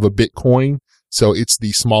of a Bitcoin. So it's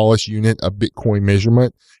the smallest unit of Bitcoin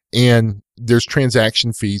measurement. And there's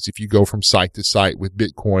transaction fees if you go from site to site with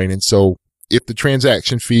Bitcoin. And so if the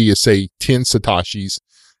transaction fee is, say, 10 Satoshis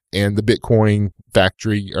and the Bitcoin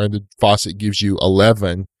factory or the faucet gives you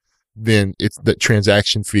 11, then the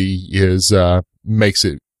transaction fee makes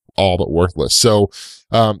it all but worthless. So,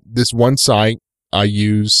 this one site I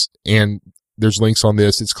use, and there's links on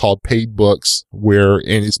this. It's called Paid Books,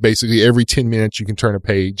 and it's basically every 10 minutes you can turn a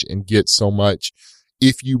page and get so much.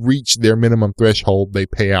 If you reach their minimum threshold, they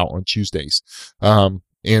pay out on Tuesdays.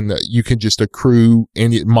 And you can just accrue,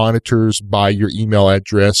 and it monitors by your email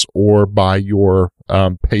address or by your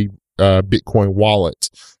paid Bitcoin wallet.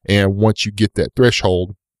 And once you get that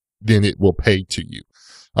threshold, then it will pay to you.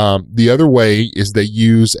 The other way is they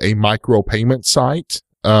use a micro payment site.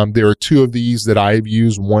 There are 2 of these that I've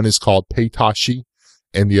used. One is called Paytoshi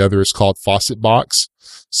and the other is called Faucetbox.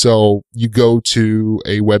 So you go to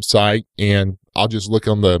a website, and I'll just look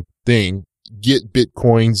on the thing,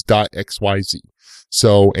 getbitcoins.xyz.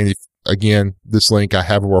 So, and if, again, this link, I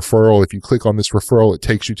have a referral. If you click on this referral, it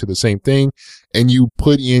takes you to the same thing, and you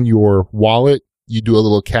put in your wallet. You do a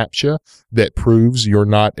little CAPTCHA that proves you're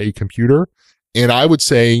not a computer. And I would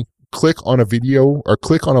say click on a video or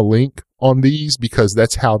click on a link on these because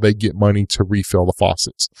that's how they get money to refill the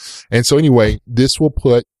faucets. And so anyway, this will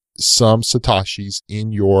put some Satoshis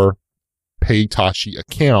in your Paytoshi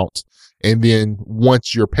account. And then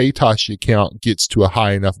once your Paytoshi account gets to a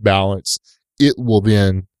high enough balance, it will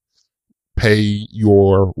then pay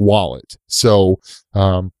your wallet. So,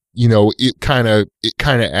 it kind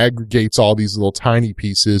of aggregates all these little tiny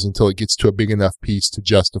pieces until it gets to a big enough piece to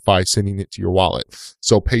justify sending it to your wallet.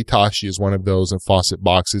 So Paytoshi is one of those and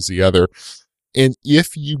Faucetbox is the other. And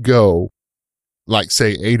if you go like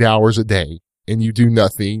say 8 hours a day and you do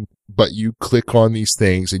nothing, but you click on these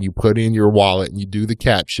things and you put in your wallet and you do the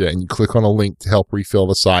CAPTCHA and you click on a link to help refill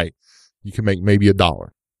the site, you can make maybe $1.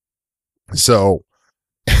 So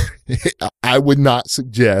I would not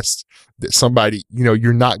suggest that somebody,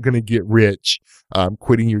 you're not going to get rich,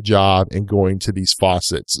 quitting your job and going to these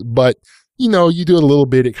faucets, but you do it a little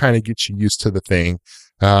bit. It kind of gets you used to the thing.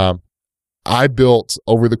 I built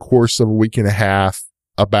over the course of a week and a half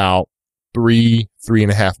about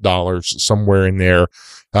 $3.50, somewhere in there.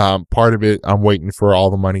 Part of it, I'm waiting for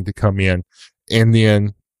all the money to come in. And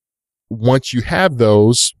then once you have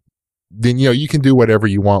those, then, you can do whatever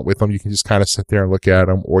you want with them. You can just kind of sit there and look at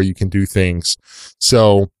them, or you can do things.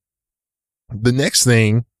 So the next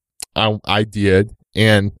thing I did,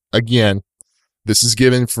 and again, this is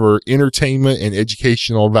given for entertainment and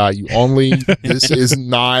educational value only. This is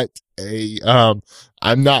not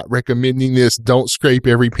I'm not recommending this. Don't scrape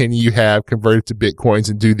every penny you have, convert it to Bitcoins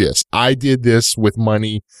and do this. I did this with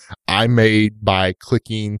money I made by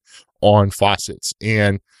clicking on faucets,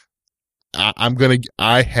 and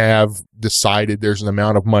I have decided there's an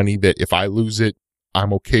amount of money that if I lose it,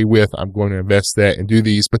 I'm okay with. I'm going to invest that and do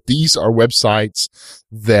these. But these are websites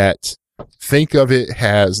that think of it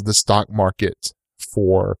as the stock market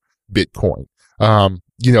for Bitcoin.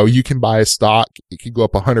 You can buy a stock. It could go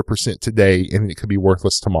up 100% today and it could be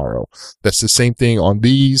worthless tomorrow. That's the same thing on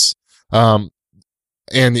these. And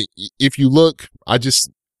if you look, I just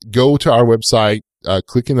go to our website,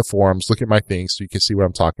 click in the forums, look at my things so you can see what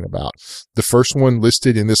I'm talking about. The first one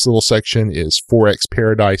listed in this little section is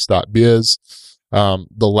forexparadise.biz. The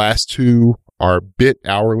last two are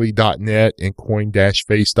bithourly.net and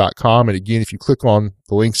coin-face.com. And again, if you click on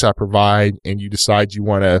the links I provide and you decide you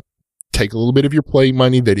want to take a little bit of your play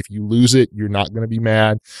money that if you lose it, you're not going to be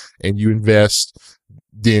mad, and you invest,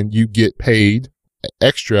 then you get paid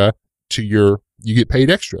extra you get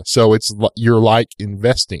paid extra. So you're like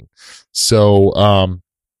investing. So,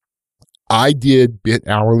 I did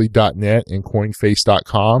bithourly.net and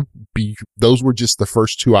coinface.com. Those were just the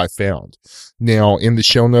first two I found. Now in the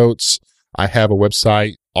show notes, I have a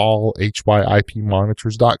website,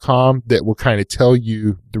 allhypmonitors.com, that will kind of tell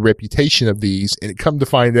you the reputation of these. And it come to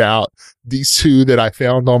find out these two that I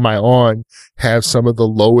found on my own have some of the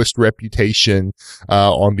lowest reputation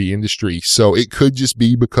on the industry. So it could just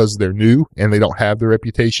be because they're new and they don't have the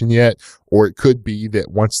reputation yet, or it could be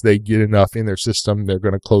that once they get enough in their system, they're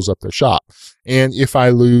going to close up their shop. And if I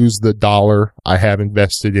lose the $1 I have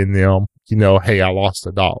invested in them, hey, I lost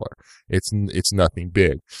 $1. It's nothing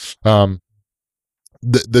big.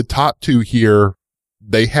 The top two here,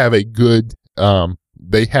 they have a good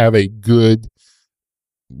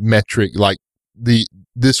metric. Like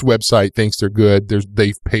this website thinks they're good.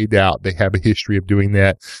 They've paid out. They have a history of doing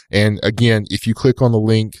that. And again, if you click on the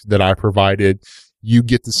link that I provided, you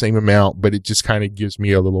get the same amount, but it just kind of gives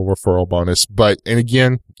me a little referral bonus. And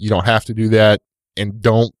again, you don't have to do that, and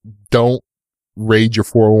don't raid your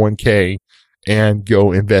 401k and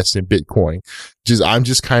go invest in Bitcoin. I'm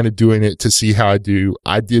just kind of doing it to see how I do.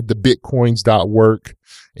 I did the bitcoins.work,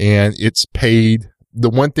 and it's paid.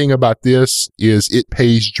 The one thing about this is it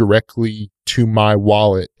pays directly to my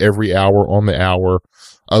wallet every hour on the hour,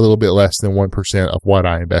 a little bit less than 1% of what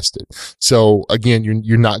I invested. So again,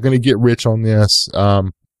 you're not going to get rich on this.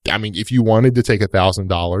 If you wanted to take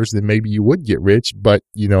 $1,000, then maybe you would get rich, but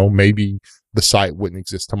maybe the site wouldn't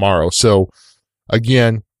exist tomorrow. So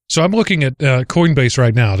again, so I'm looking at Coinbase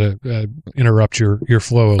right now to interrupt your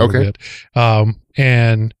flow a little bit.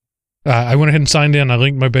 And I went ahead and signed in. I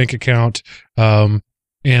linked my bank account. And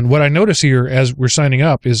what I notice here as we're signing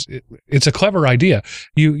up is it's a clever idea.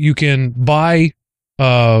 You can buy,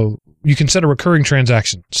 you can set a recurring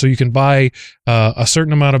transaction. So you can buy a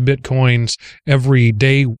certain amount of Bitcoins every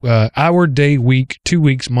day, hour, day, week, 2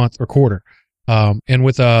 weeks, month, or quarter. And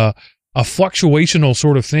with a fluctuational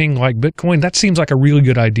sort of thing like Bitcoin, that seems like a really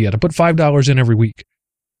good idea to put $5 in every week.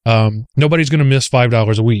 Nobody's going to miss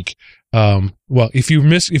 $5 a week. Well, if you're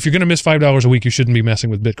going to miss $5 a week, you shouldn't be messing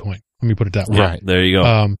with Bitcoin. Let me put it that way. Right. There you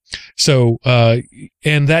go.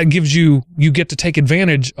 And that gives you get to take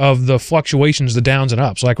advantage of the fluctuations, the downs and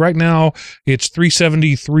ups. Like right now, it's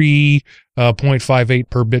 373.58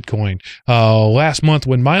 per Bitcoin. Last month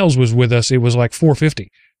when Miles was with us, it was like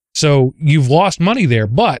 450. So you've lost money there,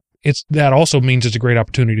 but that also means it's a great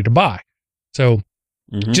opportunity to buy. So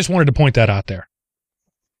just wanted to point that out there.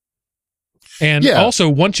 And also,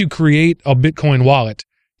 once you create a Bitcoin wallet,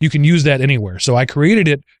 you can use that anywhere. So I created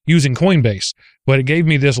it using Coinbase, but it gave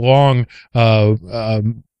me this long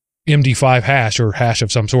MD5 hash or hash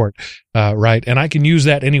of some sort, right? And I can use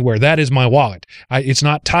that anywhere. That is my wallet. It's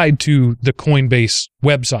not tied to the Coinbase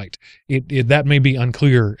website. That may be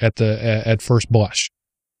unclear at first blush.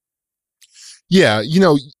 Yeah,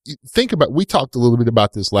 we talked a little bit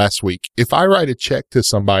about this last week. If I write a check to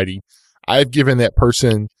somebody, I've given that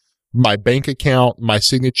person my bank account, my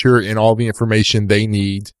signature, and all the information they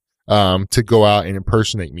need to go out and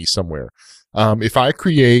impersonate me somewhere. If I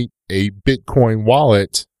create a Bitcoin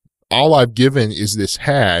wallet, all I've given is this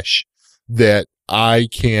hash that I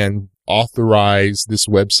can authorize this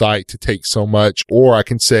website to take so much, or I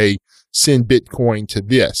can say, send Bitcoin to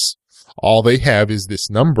this. All they have is this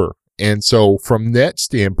number. And so from that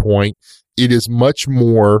standpoint, it is much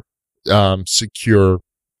more secure.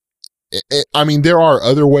 I mean, there are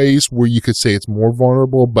other ways where you could say it's more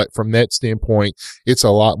vulnerable, but from that standpoint, it's a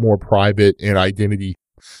lot more private and identity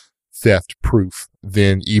theft proof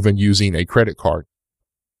than even using a credit card.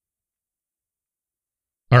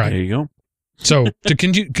 All right. There you go. So to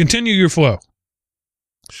continue your flow.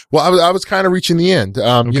 Well, I was kind of reaching the end.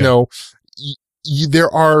 Okay. There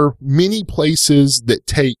are many places that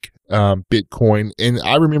take Bitcoin. And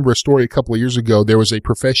I remember a story a couple of years ago. There was a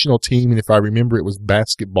professional team, and if I remember, it was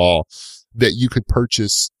basketball, that you could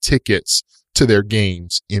purchase tickets to their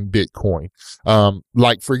games in Bitcoin.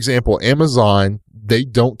 Like, for example, Amazon, they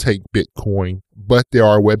don't take Bitcoin, but there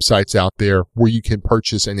are websites out there where you can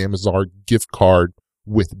purchase an Amazon gift card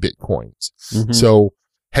with Bitcoins. Mm-hmm. So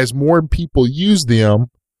as more people use them,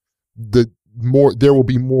 there will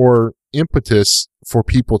be more impetus for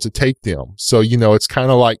people to take them. So, it's kind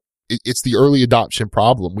of like, it's the early adoption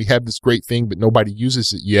problem. We have this great thing, but nobody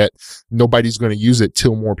uses it yet. Nobody's going to use it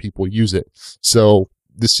till more people use it. So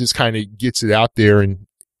this just kind of gets it out there, and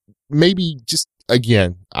maybe just,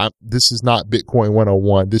 again, this is not Bitcoin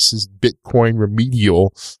 101. This is Bitcoin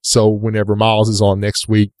remedial. So whenever Miles is on next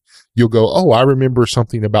week, you'll go, oh, I remember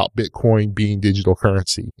something about Bitcoin being digital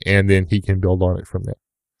currency, and then he can build on it from there.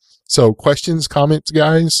 So questions, comments,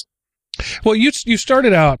 guys? Well, you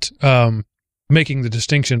started out making the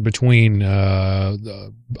distinction between a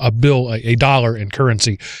bill, a dollar, and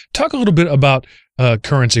currency. Talk a little bit about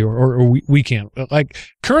currency, or we can. Like,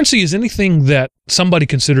 currency is anything that somebody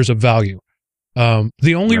considers of value.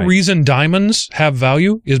 The only reason diamonds have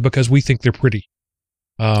value is because we think they're pretty.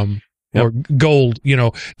 Or gold,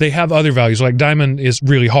 they have other values. Like diamond is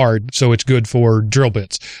really hard, so it's good for drill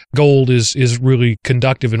bits. Gold is really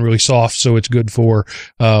conductive and really soft, so it's good for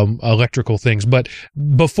electrical things. But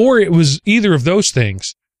before it was either of those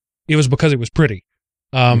things, it was because it was pretty.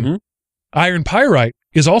 Iron pyrite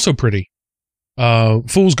is also pretty,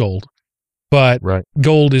 fool's gold. But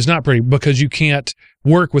gold is not pretty because you can't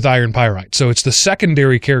work with iron pyrite. So it's the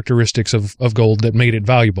secondary characteristics of gold that made it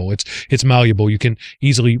valuable. It's malleable. You can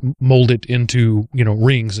easily mold it into,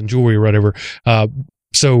 rings and jewelry or whatever.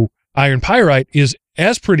 So iron pyrite is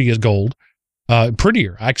as pretty as gold,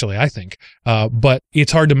 prettier, actually, I think. But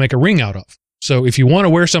it's hard to make a ring out of. So if you want to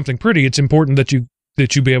wear something pretty, it's important that you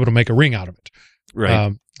be able to make a ring out of it.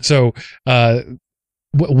 Right.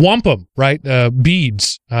 Wampum, right?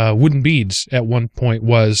 Beads, wooden beads at one point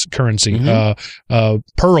was currency.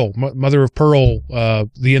 Pearl, mother of pearl,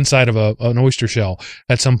 the inside of an oyster shell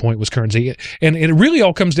at some point was currency. And it really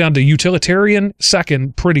all comes down to utilitarian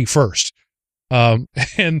second, pretty first. And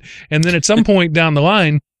then at some point down the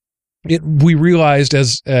line, we realized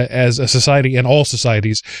as a society, and all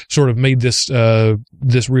societies sort of made this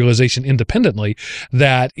realization independently,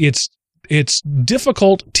 that it's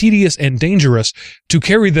difficult, tedious, and dangerous to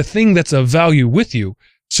carry the thing that's of value with you.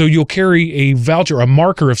 So you'll carry a voucher, a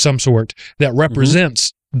marker of some sort that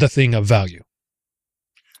represents the thing of value.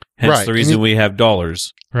 Hence the reason we have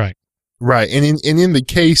dollars. Right. Right. And in the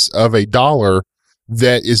case of a dollar,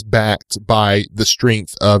 that is backed by the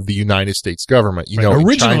strength of the United States government.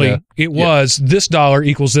 Originally, it was this dollar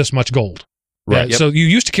equals this much gold. Right. So you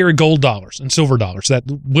used to carry gold dollars and silver dollars. That's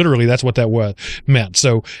what that meant.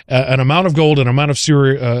 So an amount of gold and an amount of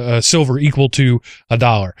silver equal to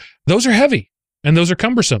 $1. Those are heavy. and those are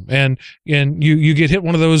cumbersome. And you get hit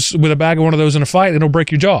one of those with a bag of one of those in a fight, it'll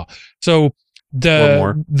break your jaw. So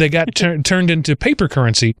they got turned into paper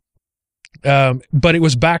currency. But it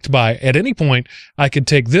was backed by, at any point, I could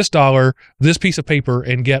take this dollar, this piece of paper,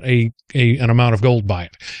 and get an amount of gold by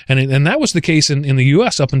it. And that was the case in the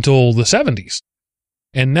U.S. up until the 70s.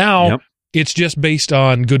 And now it's just based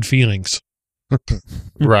on good feelings.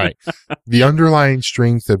 Right. The underlying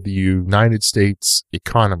strength of the United States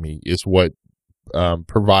economy is what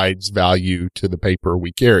provides value to the paper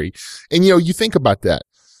we carry. And, you think about that.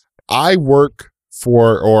 I work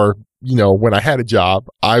for, when I had a job,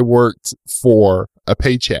 I worked for a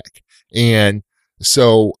paycheck. And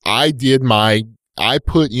so I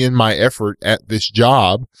put in my effort at this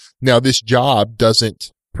job. Now, this job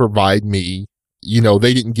doesn't provide me,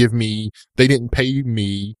 they didn't pay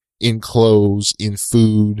me in clothes, in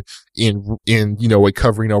food, in a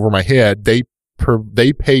covering over my head. They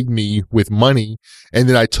paid me with money. And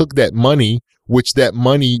then I took that money, which that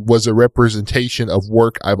money was a representation of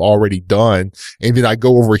work I've already done. And then I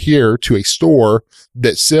go over here to a store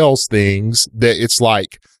that sells things that it's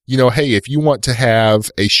like, hey, if you want to have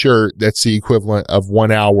a shirt that's the equivalent of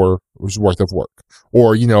 1 hour's worth of work,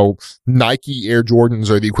 or, Nike Air Jordans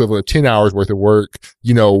are the equivalent of 10 hours worth of work,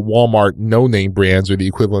 Walmart no-name brands are the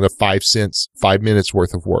equivalent of 5 cents, 5 minutes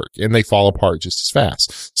worth of work, and they fall apart just as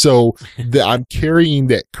fast. So I'm carrying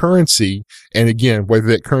that currency. And again, whether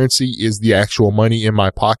that currency is the actual money in my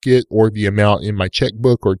pocket or the amount in my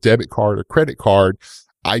checkbook or debit card or credit card,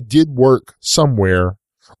 I did work somewhere,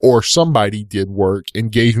 or somebody did work and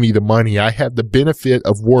gave me the money. I had the benefit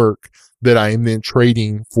of work that I am then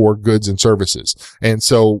trading for goods and services. And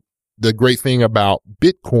so the great thing about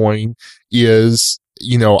Bitcoin is,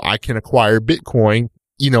 I can acquire Bitcoin.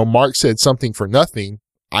 Mark said something for nothing.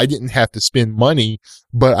 I didn't have to spend money,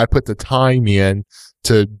 but I put the time in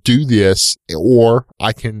to do this, or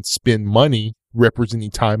I can spend money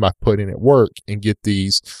representing time I've put in at work and get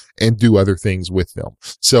these and do other things with them.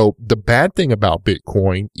 So the bad thing about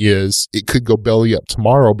Bitcoin is it could go belly up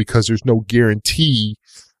tomorrow because there's no guarantee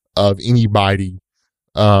of anybody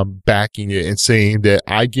backing it and saying that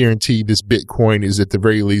I guarantee this Bitcoin is at the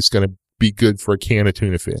very least going to be good for a can of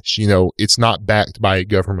tuna fish. It's not backed by a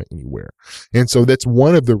government anywhere. And so that's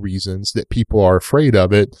one of the reasons that people are afraid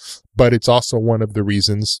of it. But it's also one of the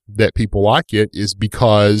reasons that people like it is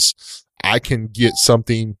because I can get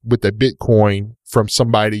something with a Bitcoin from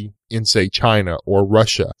somebody in, say, China or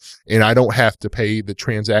Russia, and I don't have to pay the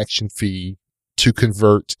transaction fee to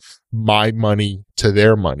convert my money to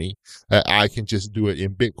their money. I can just do it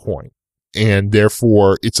in Bitcoin. And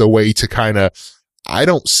therefore, it's a way to I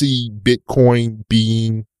don't see Bitcoin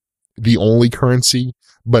being the only currency,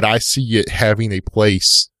 but I see it having a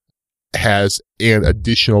place as an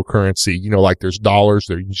additional currency. Like there's dollars,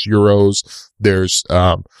 there's euros, there's,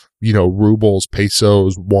 rubles,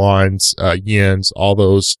 pesos, wons, yens, all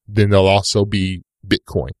those. Then there'll also be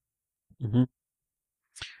Bitcoin. Mm-hmm.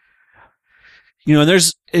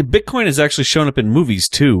 Bitcoin has actually shown up in movies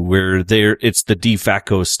too, where it's the de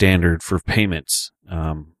facto standard for payments.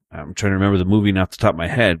 I'm trying to remember the movie off the top of my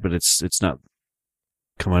head, but it's not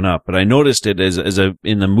coming up. But I noticed it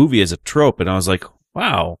in the movie as a trope, and I was like,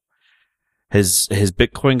 wow, has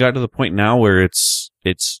Bitcoin got to the point now where it's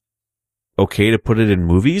okay to put it in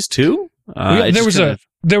movies too?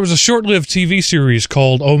 There was a short-lived TV series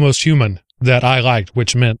called Almost Human that I liked,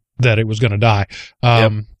 which meant that it was going to die.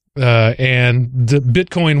 And the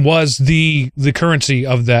Bitcoin was the currency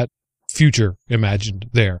of that future imagined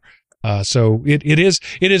there. So it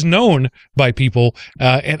is known by people.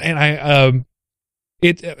 To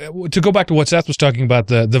go back to what Seth was talking about,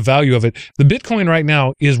 the value of it, the Bitcoin right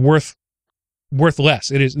now is worth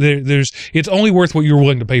less. It's only worth what you're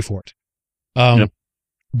willing to pay for it.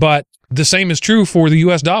 But the same is true for the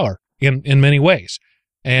US dollar in many ways.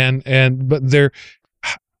 But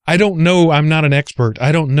I don't know. I'm not an expert.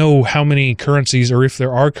 I don't know how many currencies, or if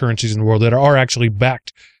there are currencies in the world that are actually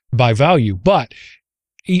backed by value. But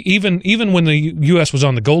even when the U.S. was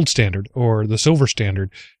on the gold standard or the silver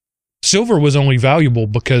standard, silver was only valuable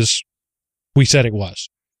because we said it was.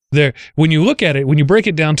 When you look at it, when you break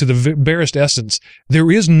it down to the barest essence,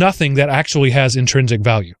 there is nothing that actually has intrinsic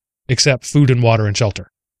value except food and water and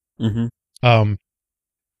shelter. Mm-hmm.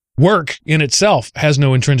 Work in itself has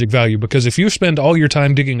no intrinsic value, because if you spend all your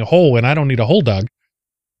time digging a hole and I don't need a hole dug,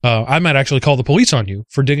 I might actually call the police on you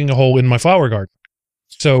for digging a hole in my flower garden.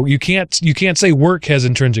 So you can't say work has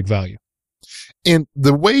intrinsic value. And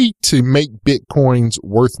the way to make Bitcoins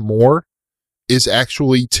worth more is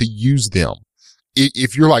actually to use them.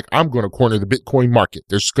 If you're like, I'm going to corner the Bitcoin market,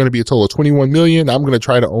 there's going to be a total of 21 million. I'm going to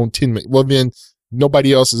try to own 10 million. Well, then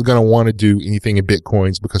nobody else is going to want to do anything in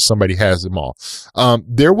Bitcoins because somebody has them all.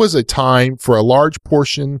 There was a time for a large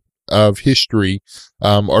portion of history,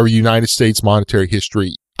 or United States monetary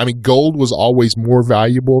history. I mean, gold was always more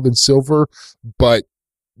valuable than silver, but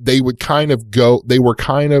they were kind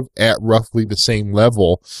of at roughly the same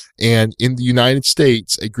level. And in the United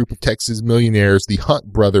States, a group of Texas millionaires, the Hunt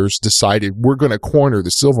brothers, decided we're going to corner the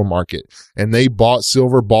silver market. And they bought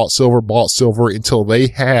silver until they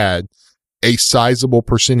had a sizable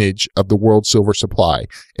percentage of the world's silver supply.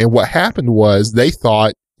 And what happened was they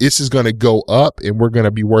thought this is going to go up and we're going to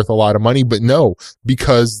be worth a lot of money. But no,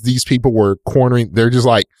 because these people were cornering, they're just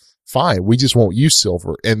like, fine, we just won't use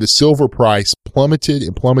silver. And the silver price plummeted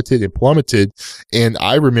and plummeted and plummeted. And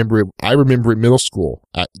I remember in middle school,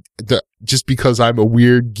 just because I'm a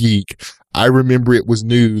weird geek, I remember it was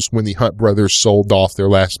news when the Hunt brothers sold off their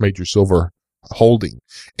last major silver holding.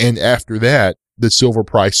 And after that, the silver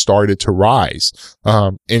price started to rise.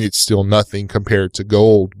 And it's still nothing compared to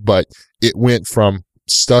gold, but it went from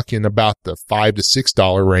stuck in about the $5 to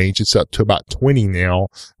 $6 range. It's up to about 20 now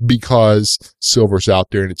because silver's out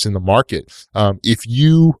there and it's in the market. If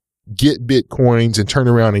you get Bitcoins and turn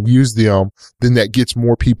around and use them, then that gets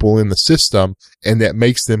more people in the system and that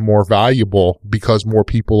makes them more valuable because more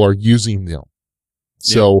people are using them.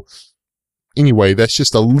 Yeah. So anyway, that's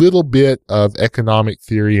just a little bit of economic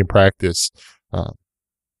theory and practice.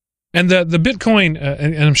 And the Bitcoin,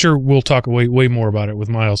 and I'm sure we'll talk way more about it with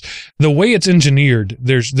Miles. The way it's engineered,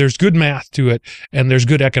 there's good math to it, and there's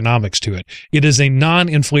good economics to it. It is a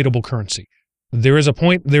non-inflatable currency. There is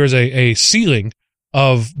a ceiling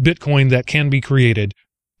of Bitcoin that can be created,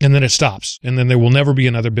 and then it stops, and then there will never be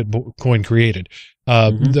another Bitcoin created.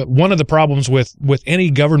 One of the problems with any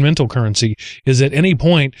governmental currency is at any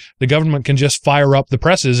point the government can just fire up the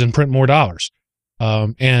presses and print more dollars.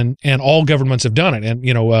 And all governments have done it. And,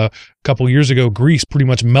 a couple of years ago, Greece pretty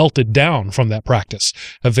much melted down from that practice.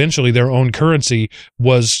 Eventually, their own currency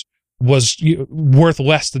was worth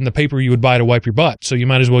less than the paper you would buy to wipe your butt. So you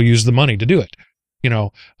might as well use the money to do it,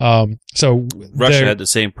 so Russia had the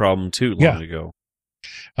same problem too long ago.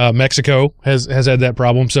 Mexico has had that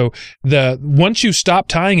problem. So once you stop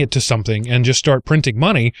tying it to something and just start printing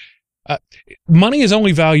money, money is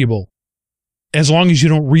only valuable as long as you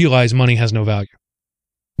don't realize money has no value.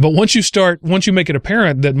 But once you make it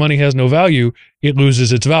apparent that money has no value, it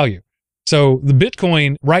loses its value. So the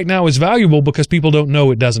Bitcoin right now is valuable because people don't know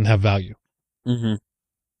it doesn't have value. Mm-hmm.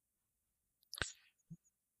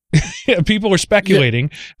 People are speculating.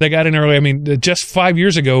 Yeah. They got in early. I mean, just 5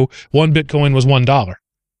 years ago, one Bitcoin was $1.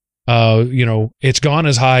 It's gone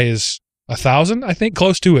as high as 1,000, I think,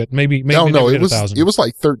 close to it. Maybe it was 1,000. It was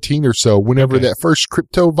like 13 or so whenever that first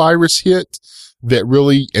crypto virus hit.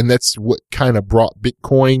 And that's what kind of brought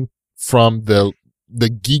Bitcoin from the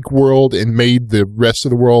geek world and made the rest of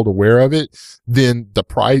the world aware of it. Then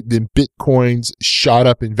Bitcoins shot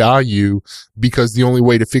up in value because the only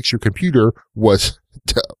way to fix your computer was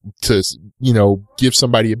to give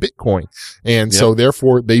somebody a Bitcoin. And so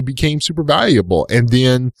therefore they became super valuable. And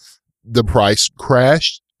then the price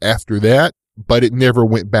crashed after that, but it never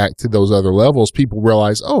went back to those other levels. People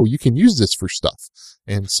realized, oh, you can use this for stuff.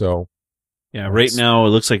 And so. Yeah, right now it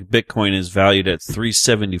looks like Bitcoin is valued at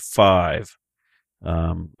 $375.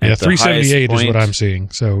 378 is what I'm seeing.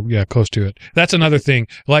 So yeah, close to it. That's another thing.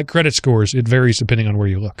 Like credit scores, it varies depending on where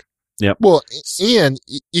you look. Yep. Well, and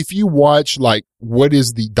if you watch what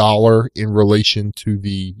is the dollar in relation to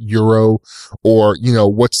the euro, or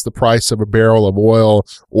what's the price of a barrel of oil,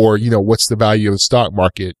 or what's the value of the stock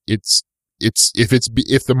market, if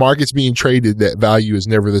the market's being traded, that value is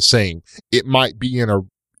never the same. It might be in a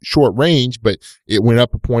short range, but it went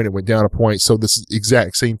up a point, it went down a point. So this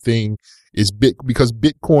exact same thing is because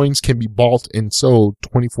Bitcoins can be bought and sold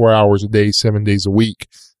 24 hours a day, 7 days a week.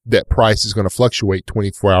 That price is going to fluctuate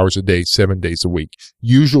 24 hours a day, 7 days a week.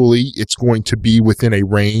 Usually it's going to be within a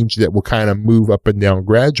range that will kind of move up and down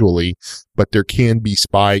gradually, but there can be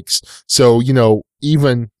spikes. So,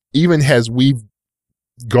 even as we've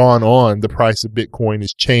gone on, the price of Bitcoin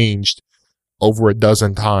has changed over a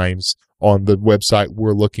dozen times on the website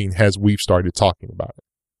we're looking as we've started talking about it.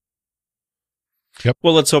 Yep.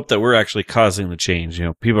 Well, let's hope that we're actually causing the change.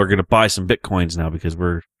 People are going to buy some Bitcoins now because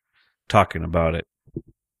we're talking about it.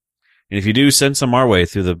 And if you do, send some our way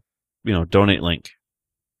through the, donate link.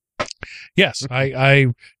 Yes. I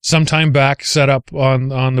sometime back set up on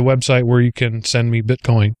the website where you can send me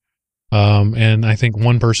Bitcoin. And I think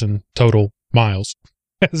one person total, Miles,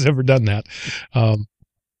 has ever done that. And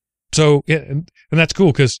that's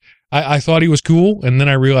cool because I thought he was cool, and then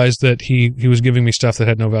I realized that he was giving me stuff that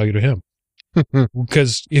had no value to him.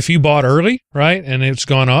 Because if you bought early, right, and it's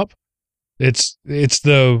gone up, It's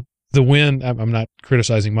the win. I'm not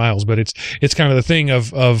criticizing Miles, but it's kind of the thing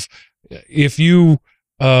of if you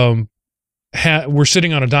were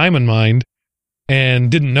sitting on a diamond mine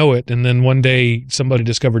and didn't know it, and then one day somebody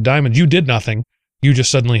discovered diamonds, you did nothing. You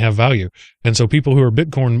just suddenly have value. And so people who are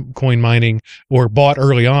Bitcoin coin mining or bought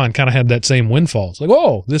early on kind of had that same windfall. It's like,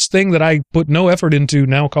 oh, this thing that I put no effort into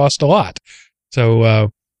now cost a lot.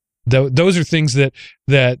 So those are things that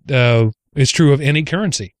is true of any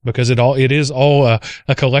currency, because it is all a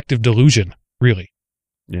collective delusion, really.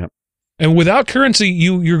 Yeah. And without currency,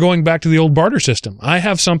 you're going back to the old barter system. I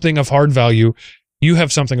have something of hard value. You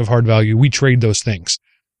have something of hard value. We trade those things.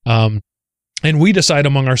 And we decide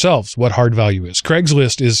among ourselves what hard value is.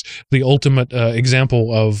 Craigslist is the ultimate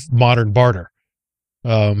example of modern barter.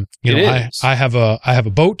 I have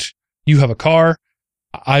a boat. You have a car.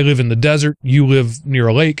 I live in the desert. You live near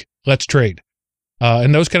a lake. Let's trade.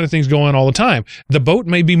 And those kind of things go on all the time. The boat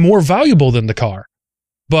may be more valuable than the car,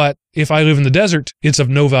 but if I live in the desert, it's of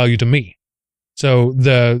no value to me. So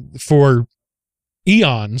for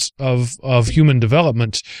eons of human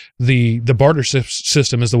development, the barter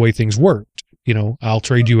system is the way things worked. I'll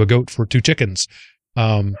trade you a goat for 2 chickens.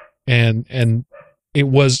 And it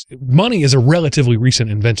was, money is a relatively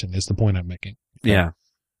recent invention, is the point I'm making. Yeah.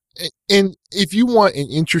 And if you want an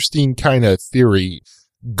interesting kind of theory,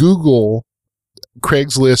 Google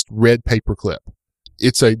Craigslist red paperclip.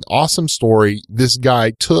 It's an awesome story. This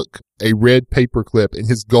guy took a red paperclip and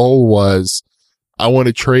his goal was, I want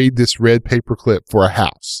to trade this red paperclip for a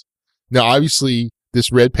house. Now, obviously,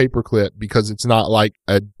 this red paperclip, because it's not like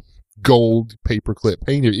a gold paperclip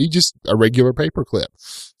painted, it's just a regular paperclip.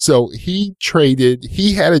 So he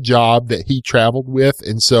had a job that he traveled with.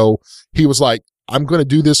 And so he was like, I'm going to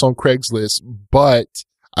do this on Craigslist, but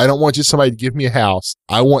I don't want just somebody to give me a house.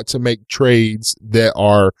 I want to make trades that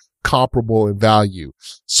are comparable in value.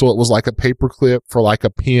 So it was like a paperclip for like a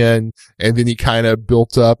pen. And then he kind of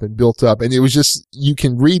built up. And it was just, you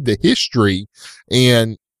can read the history.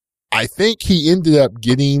 And I think he ended up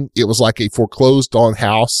it was like a foreclosed on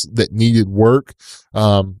house that needed work.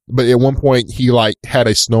 But at one point he had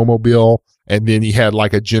a snowmobile, and then he had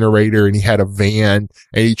like a generator, and he had a van,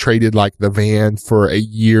 and he traded like the van for a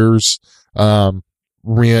year's,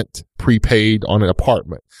 rent prepaid on an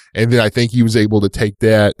apartment. And then I think he was able to take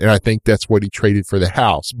that, and I think that's what he traded for the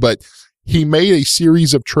house. But he made a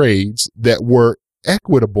series of trades that were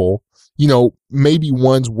equitable. Maybe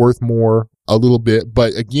one's worth more a little bit,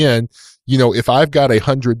 but again, if I've got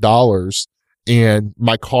 $100 and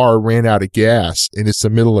my car ran out of gas and it's the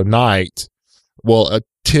middle of the night, well, a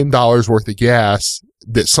 $10 worth of gas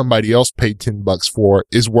that somebody else paid $10 for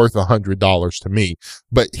is worth $100 to me.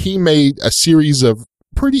 But he made a series of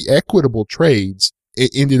pretty equitable trades.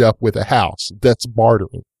 It ended up with a house. That's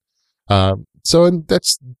bartering. I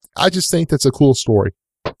just think that's a cool story.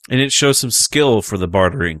 And it shows some skill for the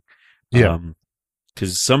bartering. Yeah.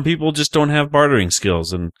 Because some people just don't have bartering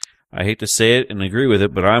skills, and I hate to say it and agree with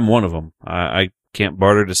it, but I'm one of them. I can't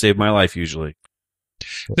barter to save my life usually.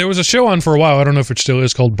 There was a show on for a while, I don't know if it still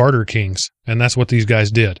is, called Barter Kings, and that's what these guys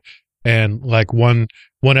did. And like one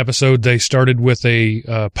episode, they started with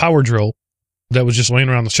a power drill that was just laying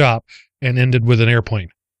around the shop and ended with an airplane,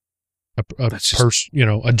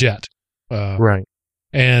 a jet. Right.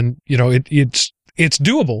 And it's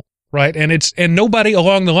doable, right? And nobody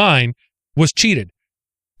along the line was cheated.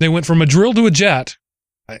 They went from a drill to a jet.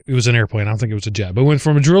 It was an airplane. I don't think it was a jet, but went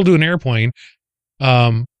from a drill to an airplane.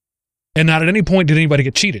 And not at any point did anybody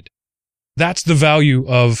get cheated. That's the value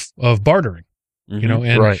of bartering,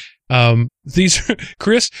 and, right.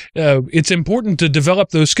 Chris, it's important to develop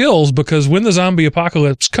those skills, because when the zombie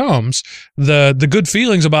apocalypse comes, the good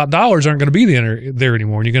feelings about dollars aren't going to be there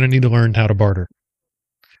anymore. And you're going to need to learn how to barter.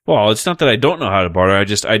 Well, it's not that I don't know how to barter.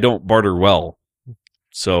 I don't barter well.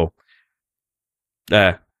 So,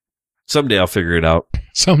 someday I'll figure it out.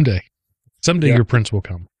 Someday your prince will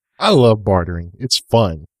come. I love bartering. It's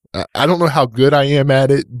fun. I don't know how good I am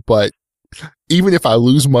at it, but even if I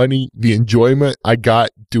lose money, the enjoyment I got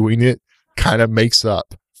doing it kind of makes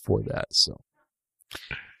up for that. So,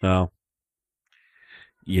 well,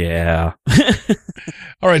 yeah.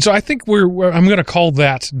 All right. So I think I'm going to call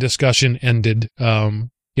that discussion ended.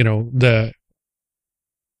 The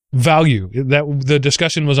value, that the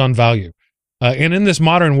discussion was on value. And in this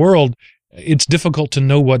modern world, it's difficult to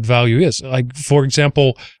know what value is. Like, for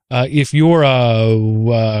example, if you're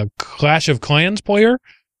a Clash of Clans player,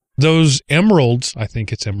 those emeralds, I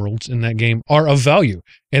think it's emeralds in that game, are of value.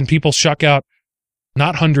 And people shuck out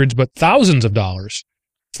not hundreds, but thousands of dollars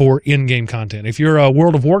for in-game content. If you're a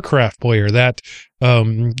World of Warcraft player, that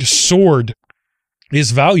sword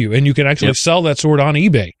is value. And you can actually sell that sword on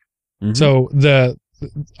eBay Mhm. So the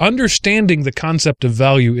understanding the concept of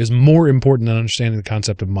value is more important than understanding the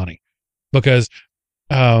concept of money, because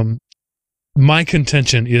my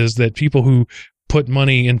contention is that people who put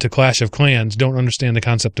money into Clash of Clans don't understand the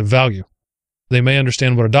concept of value. They may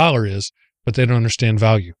understand what a dollar is, but they don't understand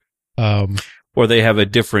value. Or they have a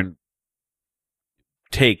different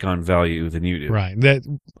take on value than you do. Right.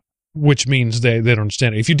 Which means they don't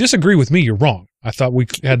understand it. If you disagree with me, you're wrong. I thought we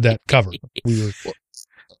had that covered.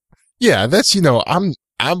 Yeah, that's,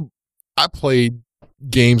 I played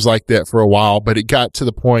games like that for a while, but it got to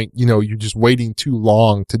the point, you're just waiting too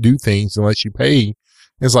long to do things unless you pay.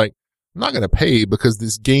 It's like, I'm not going to pay because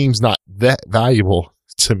this game's not that valuable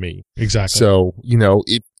to me. Exactly. So,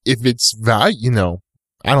 if it's value,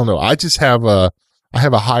 I don't know. I just have I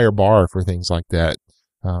have a higher bar for things like that,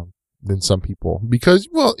 than some people because,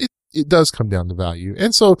 well, it does come down to value.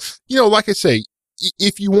 And so, like I say,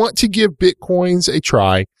 if you want to give Bitcoins a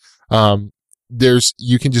try,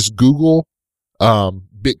 you can just Google,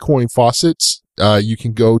 Bitcoin faucets. You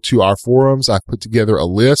can go to our forums. I've put together a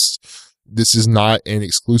list. This is not an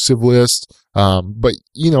exclusive list. But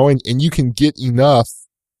and you can get enough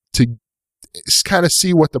to kind of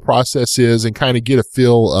see what the process is and kind of get a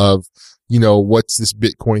feel of, what's this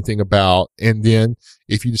Bitcoin thing about. And then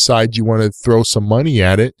if you decide you want to throw some money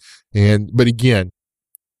at it, but again,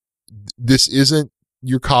 this isn't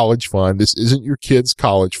your college fund. This isn't your kid's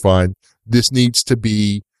college fund. This needs to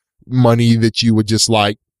be money that you would just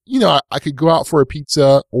like, I could go out for a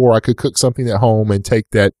pizza or I could cook something at home and take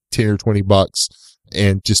that 10 or 20 bucks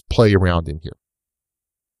and just play around in here.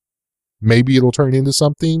 Maybe it'll turn into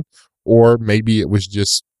something, or maybe it was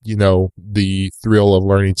just, the thrill of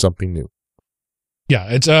learning something new. Yeah.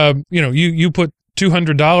 It's, you put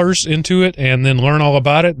 $200 into it and then learn all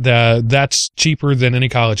about it. That's cheaper than any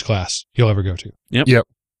college class you'll ever go to. Yep.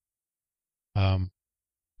 All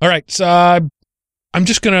right. So I'm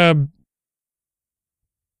just going to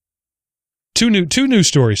two new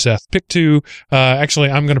stories, Seth. Pick two. Actually,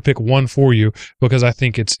 I'm going to pick one for you because I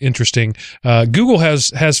think it's interesting. Google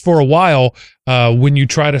has for a while, when you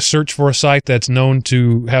try to search for a site that's known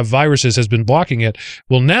to have viruses, has been blocking it.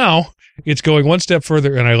 Well, now it's going one step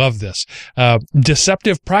further, and I love this.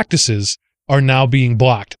 Deceptive practices are now being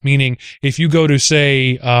blocked, meaning if you go to,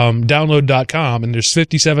 say, download.com and there's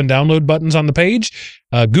 57 download buttons on the page,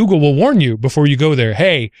 Google will warn you before you go there,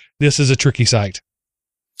 hey, this is a tricky site.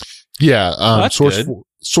 Yeah.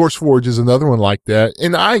 SourceForge is another one like that.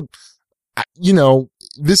 And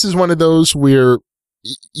this is one of those where,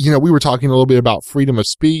 we were talking a little bit about freedom of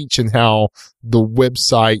speech and how the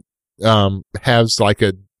website, has like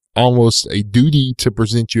almost a duty to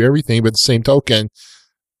present you everything. But at the same token,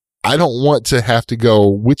 I don't want to have to go,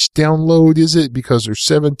 which download is it? Because there's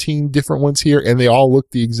 17 different ones here and they all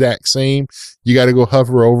look the exact same. You got to go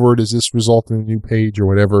hover over. Does this result in a new page or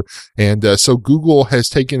whatever? And, so Google has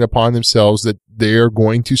taken upon themselves that they're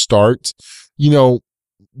going to start,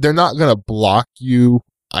 they're not going to block you.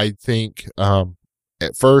 I think,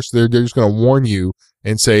 at first they're just going to warn you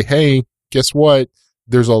and say, hey, guess what?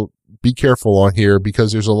 Be careful on here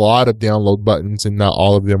because there's a lot of download buttons and not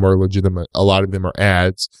all of them are legitimate. A lot of them are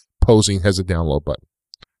ads posing as a download button.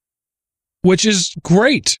 Which is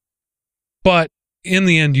great, but in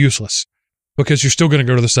the end useless because you're still going to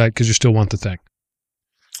go to the site because you still want the thing.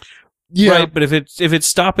 Yeah. Right, but if it's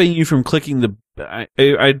stopping you from clicking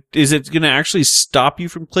is it going to actually stop you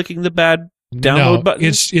from clicking the bad download button?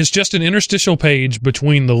 It's just an interstitial page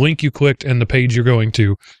between the link you clicked and the page you're going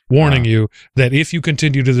to, warning you that if you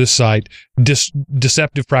continue to this site,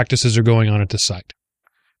 deceptive practices are going on at this site.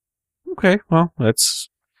 Okay, well, that's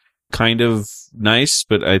kind of nice,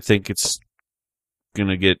 but I think it's going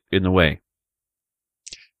to get in the way.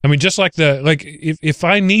 I mean, just like if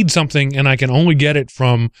I need something and I can only get it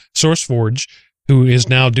from SourceForge, who is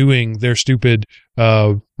now doing their stupid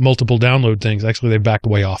multiple download things. Actually, they backed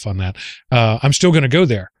way off on that. I'm still going to go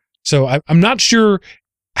there. So I'm not sure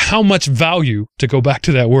how much value, to go back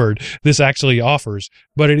to that word, this actually offers,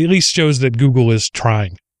 but it at least shows that Google is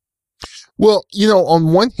trying. Well,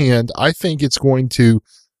 on one hand, I think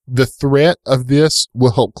the threat of this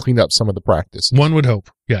will help clean up some of the practice. One would hope,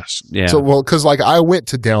 yes. Yeah. So, cause I went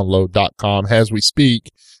to download.com as we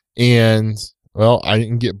speak and, I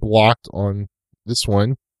didn't get blocked on this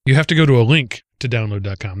one. You have to go to a link to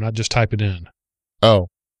download.com, not just type it in. Oh.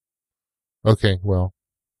 Okay, well.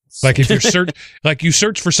 Like if you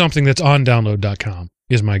search for something that's on download.com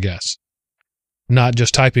is my guess. Not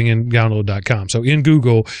just typing in download.com. So in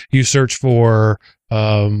Google, you search for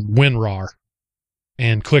WinRAR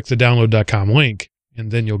and click the download.com link, and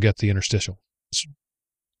then you'll get the interstitial.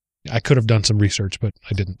 I could have done some research, but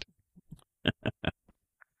I didn't.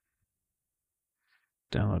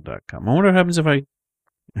 Download.com. I wonder what happens if I...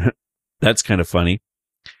 That's kind of funny.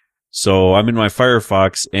 So I'm in my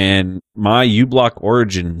Firefox, and my uBlock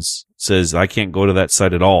Origins says I can't go to that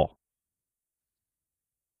site at all.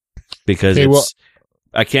 Because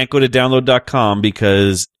I can't go to download.com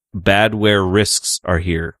because badware risks are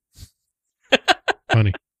here.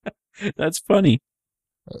 Funny. That's funny.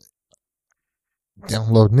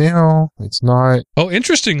 Download now. It's not. Oh,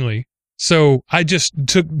 interestingly, so I just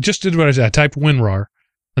did what I said. I typed WinRAR,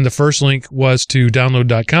 and the first link was to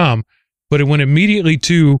download.com, but it went immediately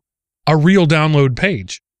to a real download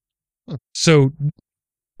page. So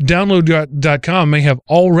download.com may have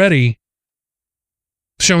already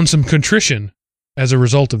shown some contrition as a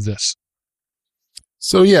result of this.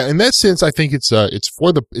 So yeah, in that sense, I think it's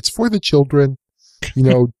for the children. You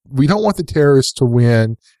know, we don't want the terrorists to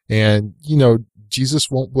win, and you know,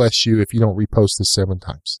 Jesus won't bless you if you don't repost this 7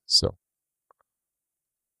 times. So,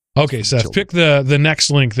 okay, Seth, pick the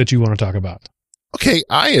next link that you want to talk about. Okay,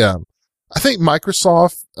 I think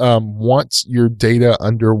Microsoft wants your data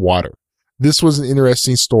underwater. This was an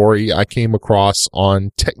interesting story I came across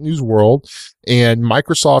on Tech News World, and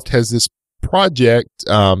Microsoft has this project,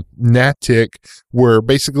 Natic, where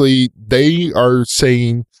basically they are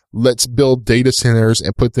saying, let's build data centers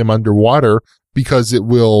and put them underwater because it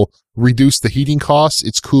will reduce the heating costs.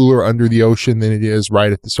 It's cooler under the ocean than it is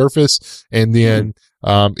right at the surface. And then,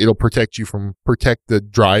 it'll protect the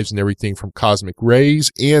drives and everything from cosmic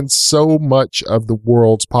rays. And so much of the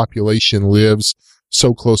world's population lives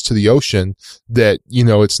so close to the ocean that, you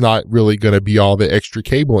know, it's not really going to be all the extra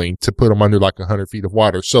cabling to put them under like 100 feet of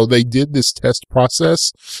water. So they did this test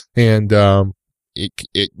process, and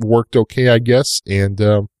it worked okay, I guess. And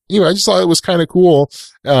anyway, I just thought it was kind of cool.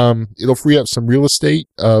 It'll free up some real estate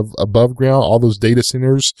of above ground. All those data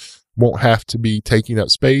centers won't have to be taking up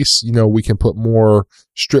space. You know, we can put more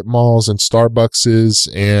strip malls and Starbuckses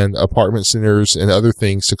and apartment centers and other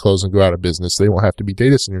things to close and go out of business. They won't have to be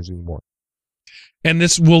data centers anymore. And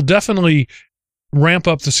this will definitely ramp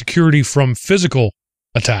up the security from physical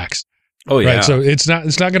attacks. Oh yeah. Right. So it's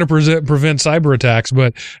not going to prevent cyber attacks,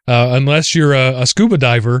 but unless you're a scuba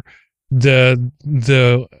diver,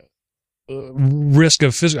 the risk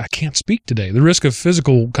of physical, I can't speak today. The risk of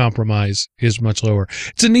physical compromise is much lower.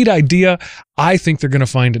 It's a neat idea. I think they're going to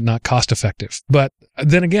find it not cost effective, but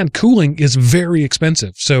then again, cooling is very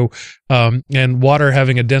expensive. So, and water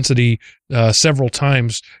having a density, several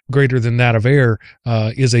times greater than that of air,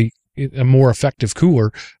 is a more effective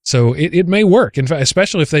cooler. So it may work. In fact,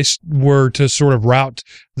 especially if they were to sort of route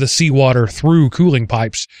the seawater through cooling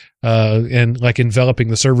pipes, and like enveloping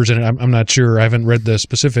the servers in it. I'm not sure. I haven't read the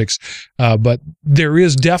specifics. But there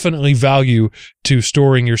is definitely value to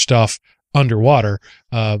storing your stuff underwater.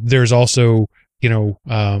 There's also,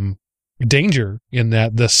 danger in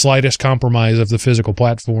that the slightest compromise of the physical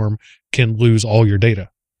platform can lose all your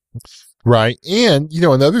data. Right. And,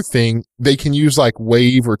 another thing, they can use like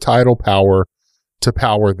wave or tidal power to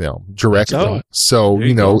power them directly. Oh, so,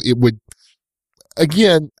 it would,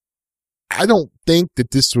 again, I don't think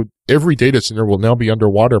that every data center will now be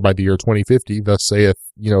underwater by the year 2050, thus saith,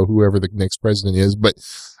 whoever the next president is. But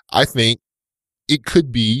I think it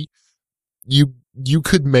could be, you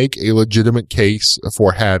could make a legitimate case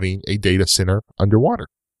for having a data center underwater.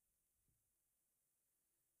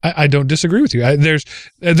 I don't disagree with you.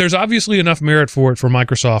 There's obviously enough merit for it for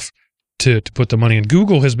Microsoft to put the money in.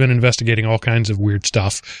 Google has been investigating all kinds of weird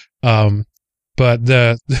stuff. But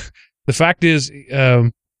the fact is,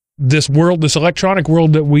 this electronic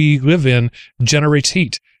world that we live in generates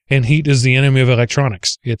heat, and heat is the enemy of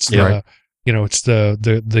electronics. It's it's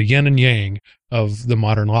the yin and yang of the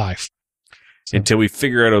modern life. So, until we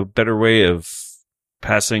figure out a better way of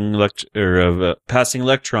passing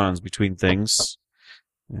electrons between things,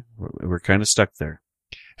 we're kind of stuck there.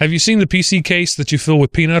 Have you seen the PC case that you fill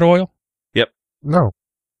with peanut oil? Yep. No.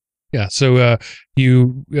 Yeah. So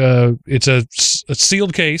it's a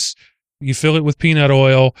sealed case. You fill it with peanut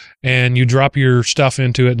oil and you drop your stuff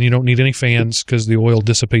into it, and you don't need any fans because the oil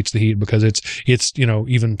dissipates the heat because it's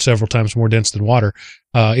even several times more dense than water.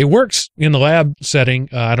 It works in the lab setting.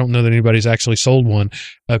 I don't know that anybody's actually sold one.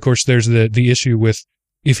 Of course, there's the issue with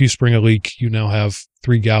if you spring a leak, you now have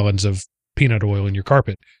 3 gallons of peanut oil in your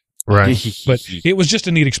carpet. Right. But it was just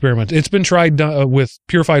a neat experiment. It's been tried with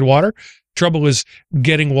purified water. Trouble is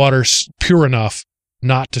getting water pure enough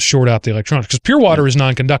not to short out the electronics, because pure water is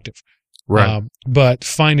non-conductive. Right. But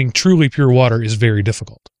finding truly pure water is very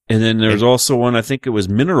difficult. And then there's also one, I think it was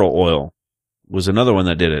mineral oil, was another one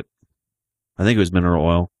that did it. I think it was mineral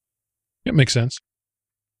oil. It makes sense.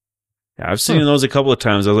 Yeah, I've seen those a couple of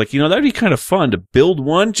times. I was like, that'd be kind of fun to build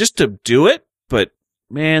one just to do it. But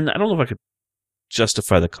man, I don't know if I could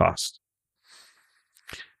justify the cost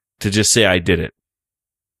to just say I did it.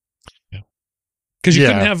 Because you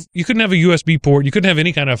couldn't have a USB port, you couldn't have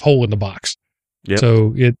any kind of hole in the box. Yep.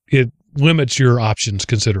 So it limits your options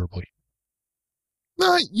considerably.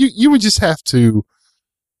 No, you would just have to.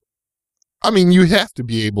 I mean, you have to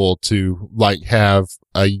be able to like have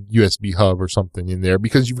a USB hub or something in there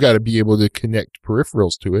because you've got to be able to connect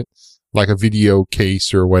peripherals to it, like a video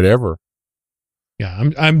case or whatever. Yeah,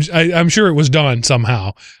 I'm sure it was done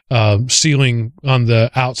somehow, sealing on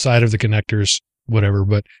the outside of the connectors, whatever.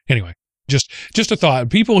 But anyway, just a thought.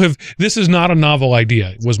 This is not a novel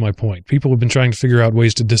idea, was my point. People have been trying to figure out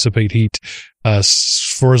ways to dissipate heat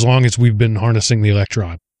for as long as we've been harnessing the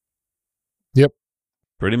electron. Yep.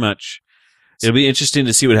 Pretty much. It'll be interesting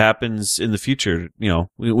to see what happens in the future. You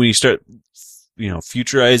know, when you start,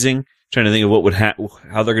 futurizing, trying to think of what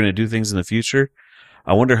how they're going to do things in the future.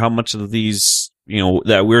 I wonder how much of these,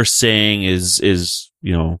 that we're saying is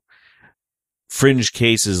fringe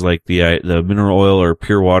cases like the mineral oil or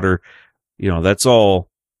pure water. That's all.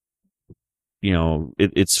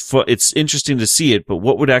 It's interesting to see it, but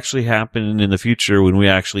what would actually happen in the future when we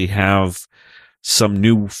actually have some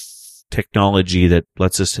new technology that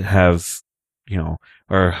lets us have,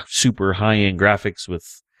 our super high-end graphics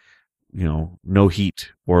with, no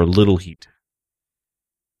heat or little heat?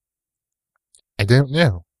 I don't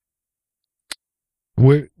know.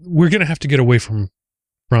 We're going to have to get away from,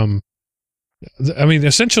 I mean,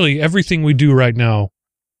 essentially everything we do right now,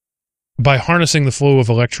 by harnessing the flow of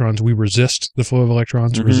electrons, we resist the flow of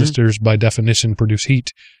electrons. Mm-hmm. Resistors, by definition, produce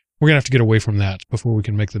heat. We're going to have to get away from that before we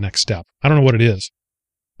can make the next step. I don't know what it is.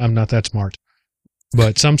 I'm not that smart.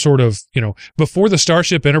 But some sort of, before the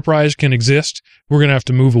Starship Enterprise can exist, we're going to have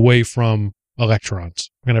to move away from electrons.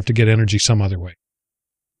 We're going to have to get energy some other way.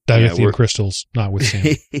 Dilithium crystals,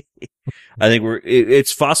 notwithstanding. I think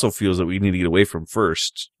it's fossil fuels that we need to get away from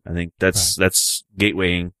first. I think that's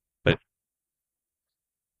gatewaying. But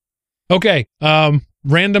okay,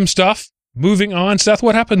 random stuff. Moving on, Seth.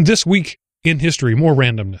 What happened this week in history? More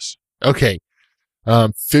randomness. Okay,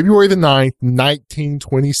 February the 9th,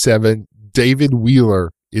 1927. David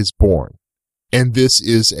Wheeler is born, and this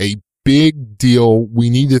is a big deal. We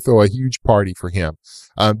need to throw a huge party for him.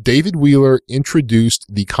 David Wheeler introduced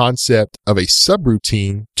the concept of a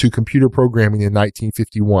subroutine to computer programming in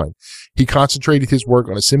 1951. He concentrated his work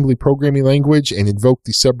on assembly programming language and invoked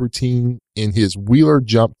the subroutine in his Wheeler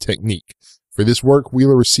jump technique. For this work,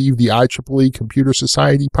 Wheeler received the IEEE Computer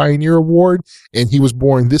Society Pioneer Award, and he was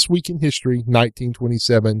born this week in history,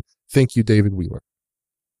 1927. Thank you, David Wheeler.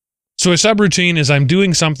 So a subroutine is I'm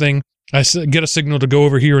doing something, I get a signal to go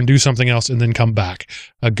over here and do something else and then come back.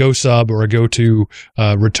 A go sub or a go to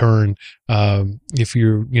return. If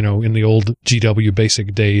you're, in the old GW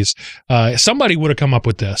basic days, somebody would have come up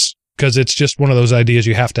with this because it's just one of those ideas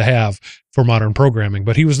you have to have for modern programming.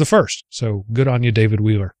 But he was the first. So good on you, David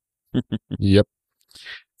Wheeler. Yep.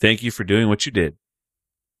 Thank you for doing what you did.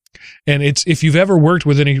 And if you've ever worked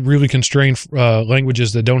with any really constrained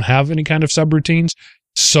languages that don't have any kind of subroutines,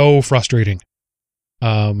 so frustrating.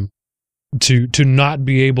 To not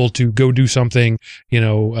be able to go do something,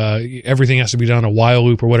 everything has to be done a while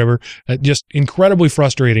loop or whatever. Just incredibly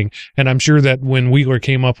frustrating. And I'm sure that when Wheeler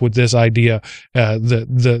came up with this idea,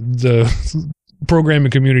 the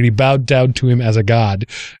programming community bowed down to him as a god.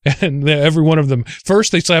 And every one of them,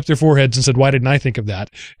 first they slapped their foreheads and said, "Why didn't I think of that?"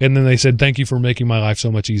 And then they said, "Thank you for making my life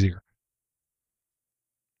so much easier."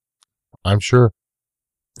 I'm sure.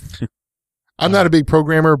 I'm not a big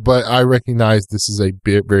programmer, but I recognize this is a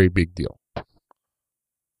very big deal.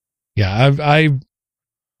 Yeah,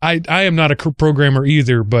 I am not a programmer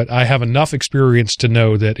either, but I have enough experience to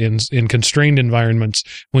know that in constrained environments,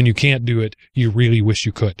 when you can't do it, you really wish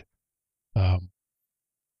you could.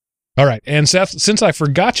 All right, and Seth, since I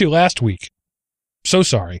forgot you last week, so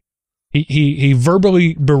sorry. He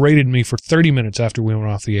verbally berated me for 30 minutes after we went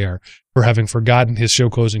off the air for having forgotten his show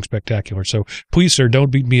closing spectacular. So please, sir,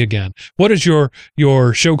 don't beat me again. What is your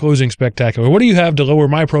show closing spectacular? What do you have to lower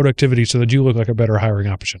my productivity so that you look like a better hiring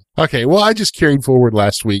option? Okay, well, I just carried forward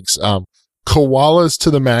last week's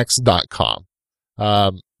koalastothemax.com.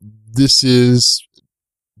 There's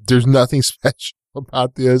nothing special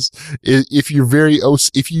about this. If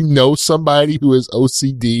you know somebody who is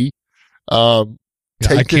OCD,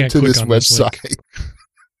 take them to this website.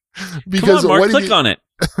 Because come on, Mark, click on it.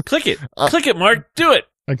 Click it. Click it, Mark. Do it.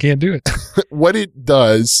 I can't do it. What it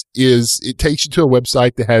does is it takes you to a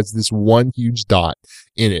website that has this one huge dot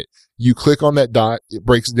in it. You click on that dot, it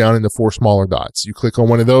breaks it down into 4 smaller dots. You click on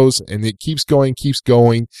one of those and it keeps going.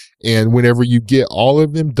 And whenever you get all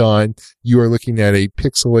of them done, you are looking at a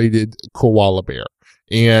pixelated koala bear.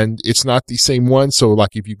 and it's not the same one. So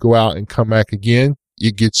like if you go out and come back again,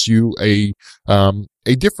 it gets you a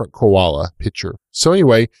different koala picture. So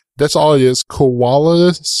anyway, that's all it is.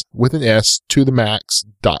 Koalas with an S to the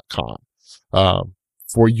max.com.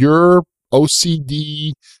 For your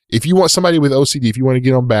OCD, if you want somebody with OCD, if you want to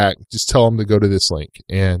get them back, just tell them to go to this link,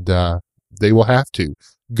 and they will have to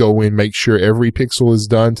go in, make sure every pixel is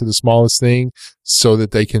done to the smallest thing so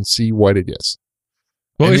that they can see what it is.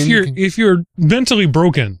 Well, if you're mentally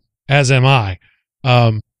broken, as am I,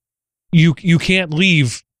 you can't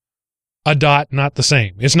leave a dot not the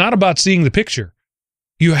same. It's not about seeing the picture.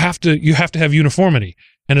 You have to have uniformity.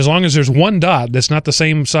 And as long as there's one dot that's not the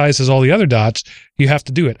same size as all the other dots, you have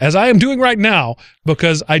to do it. As I am doing right now,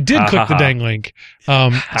 because I did click the dang link.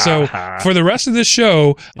 So for the rest of this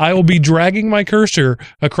show, I will be dragging my cursor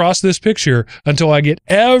across this picture until I get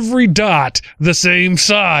every dot the same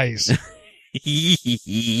size.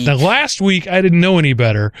 Now, last week, I didn't know any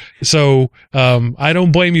better. So I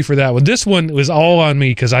don't blame you for that one. This one was all on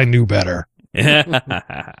me because I knew better.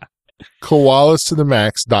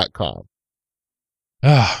 Koalastothemax.com.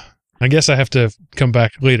 I guess I have to come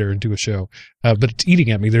back later and do a show. But it's eating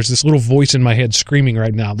at me. There's this little voice in my head screaming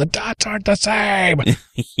right now, the dots aren't the same.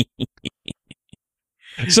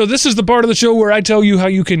 So this is the part of the show where I tell you how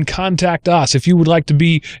you can contact us. If you would like to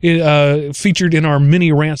be featured in our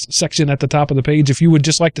mini rants section at the top of the page, if you would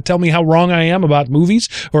just like to tell me how wrong I am about movies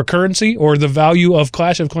or currency or the value of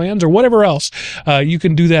Clash of Clans or whatever else, you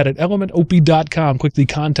can do that at elementop.com. Click the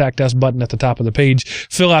Contact Us button at the top of the page.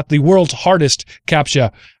 Fill out the world's hardest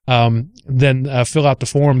CAPTCHA. Then fill out the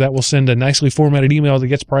form. That will send a nicely formatted email that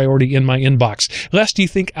gets priority in my inbox. Lest you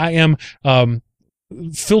think I am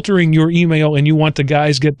filtering your email and you want the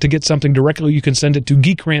guys to get something directly, you can send it to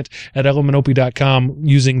geekrant@elementop.com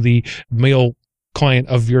using the mail client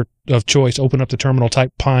of choice. Open up the terminal,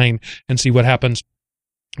 type Pine, and see what happens.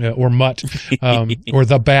 Or Mutt, or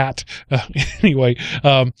the Bat. Anyway,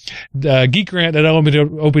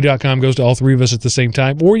 geekrant@elementop.com goes to all three of us at the same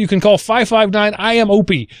time. Or you can call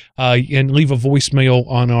 559-I-AM-OPIE, and leave a voicemail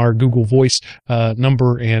on our Google Voice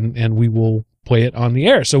number, and we will play it on the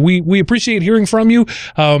air. So we appreciate hearing from you.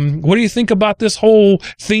 What do you think about this whole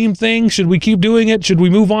theme thing? Should we keep doing it? Should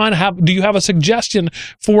we move on? Do you have a suggestion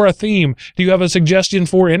for a theme? Do you have a suggestion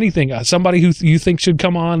for anything? Somebody who you think should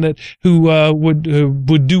come on who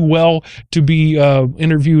would do well to be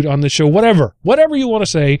interviewed on the show? Whatever you want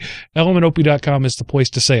to say, elementop.com is the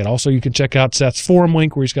place to say it. Also, you can check out Seth's forum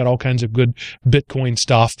link where he's got all kinds of good Bitcoin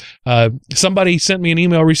stuff. Somebody sent me an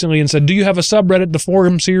email recently and said, do you have a subreddit? The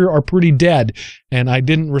forums here are pretty dead. And I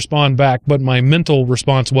didn't respond back, but my mental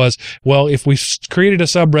response was, well, if we created a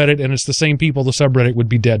subreddit and it's the same people, the subreddit would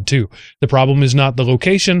be dead too. The problem is not the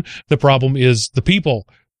location. The problem is the people.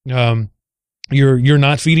 You're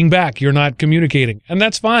not feeding back. You're not communicating. And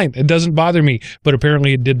that's fine. It doesn't bother me, but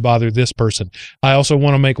apparently it did bother this person. I also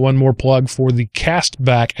want to make one more plug for the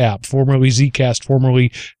Castback app, formerly Zcast,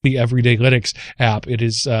 formerly the Everyday Linux app. It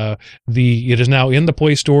is now in the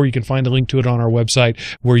Play Store. You can find a link to it on our website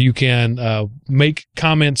where you can make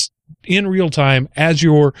comments in real time as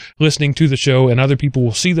you're listening to the show, and other people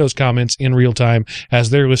will see those comments in real time as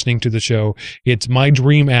they're listening to the show. It's my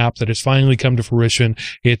dream app that has finally come to fruition.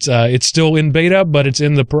 It's still in beta, but it's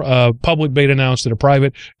in the public beta now instead of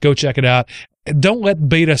private. Go check it out. Don't let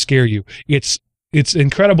beta scare you. It's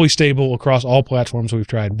incredibly stable across all platforms we've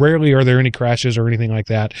tried. Rarely are there any crashes or anything like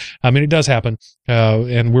that. I mean, it does happen,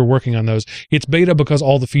 and we're working on those. It's beta because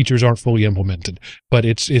all the features aren't fully implemented, but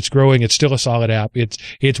it's growing. It's still a solid app.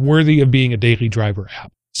 It's worthy of being a daily driver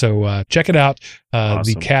app. So check it out. Awesome.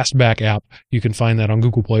 The Castback app. You can find that on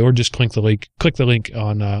Google Play, or just click the link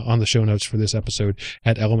on the show notes for this episode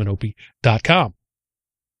at elementop.com.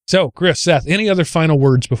 So, Chris, Seth, any other final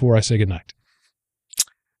words before I say goodnight?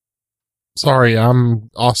 Sorry, I'm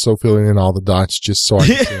also filling in all the dots just so I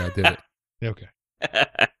can say I did it. Okay.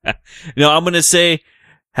 No, I'm going to say,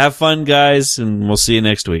 have fun, guys, and we'll see you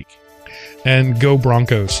next week. And go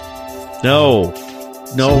Broncos. No.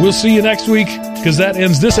 So we'll see you next week, because that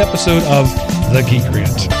ends this episode of The Geek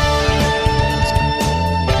Rant.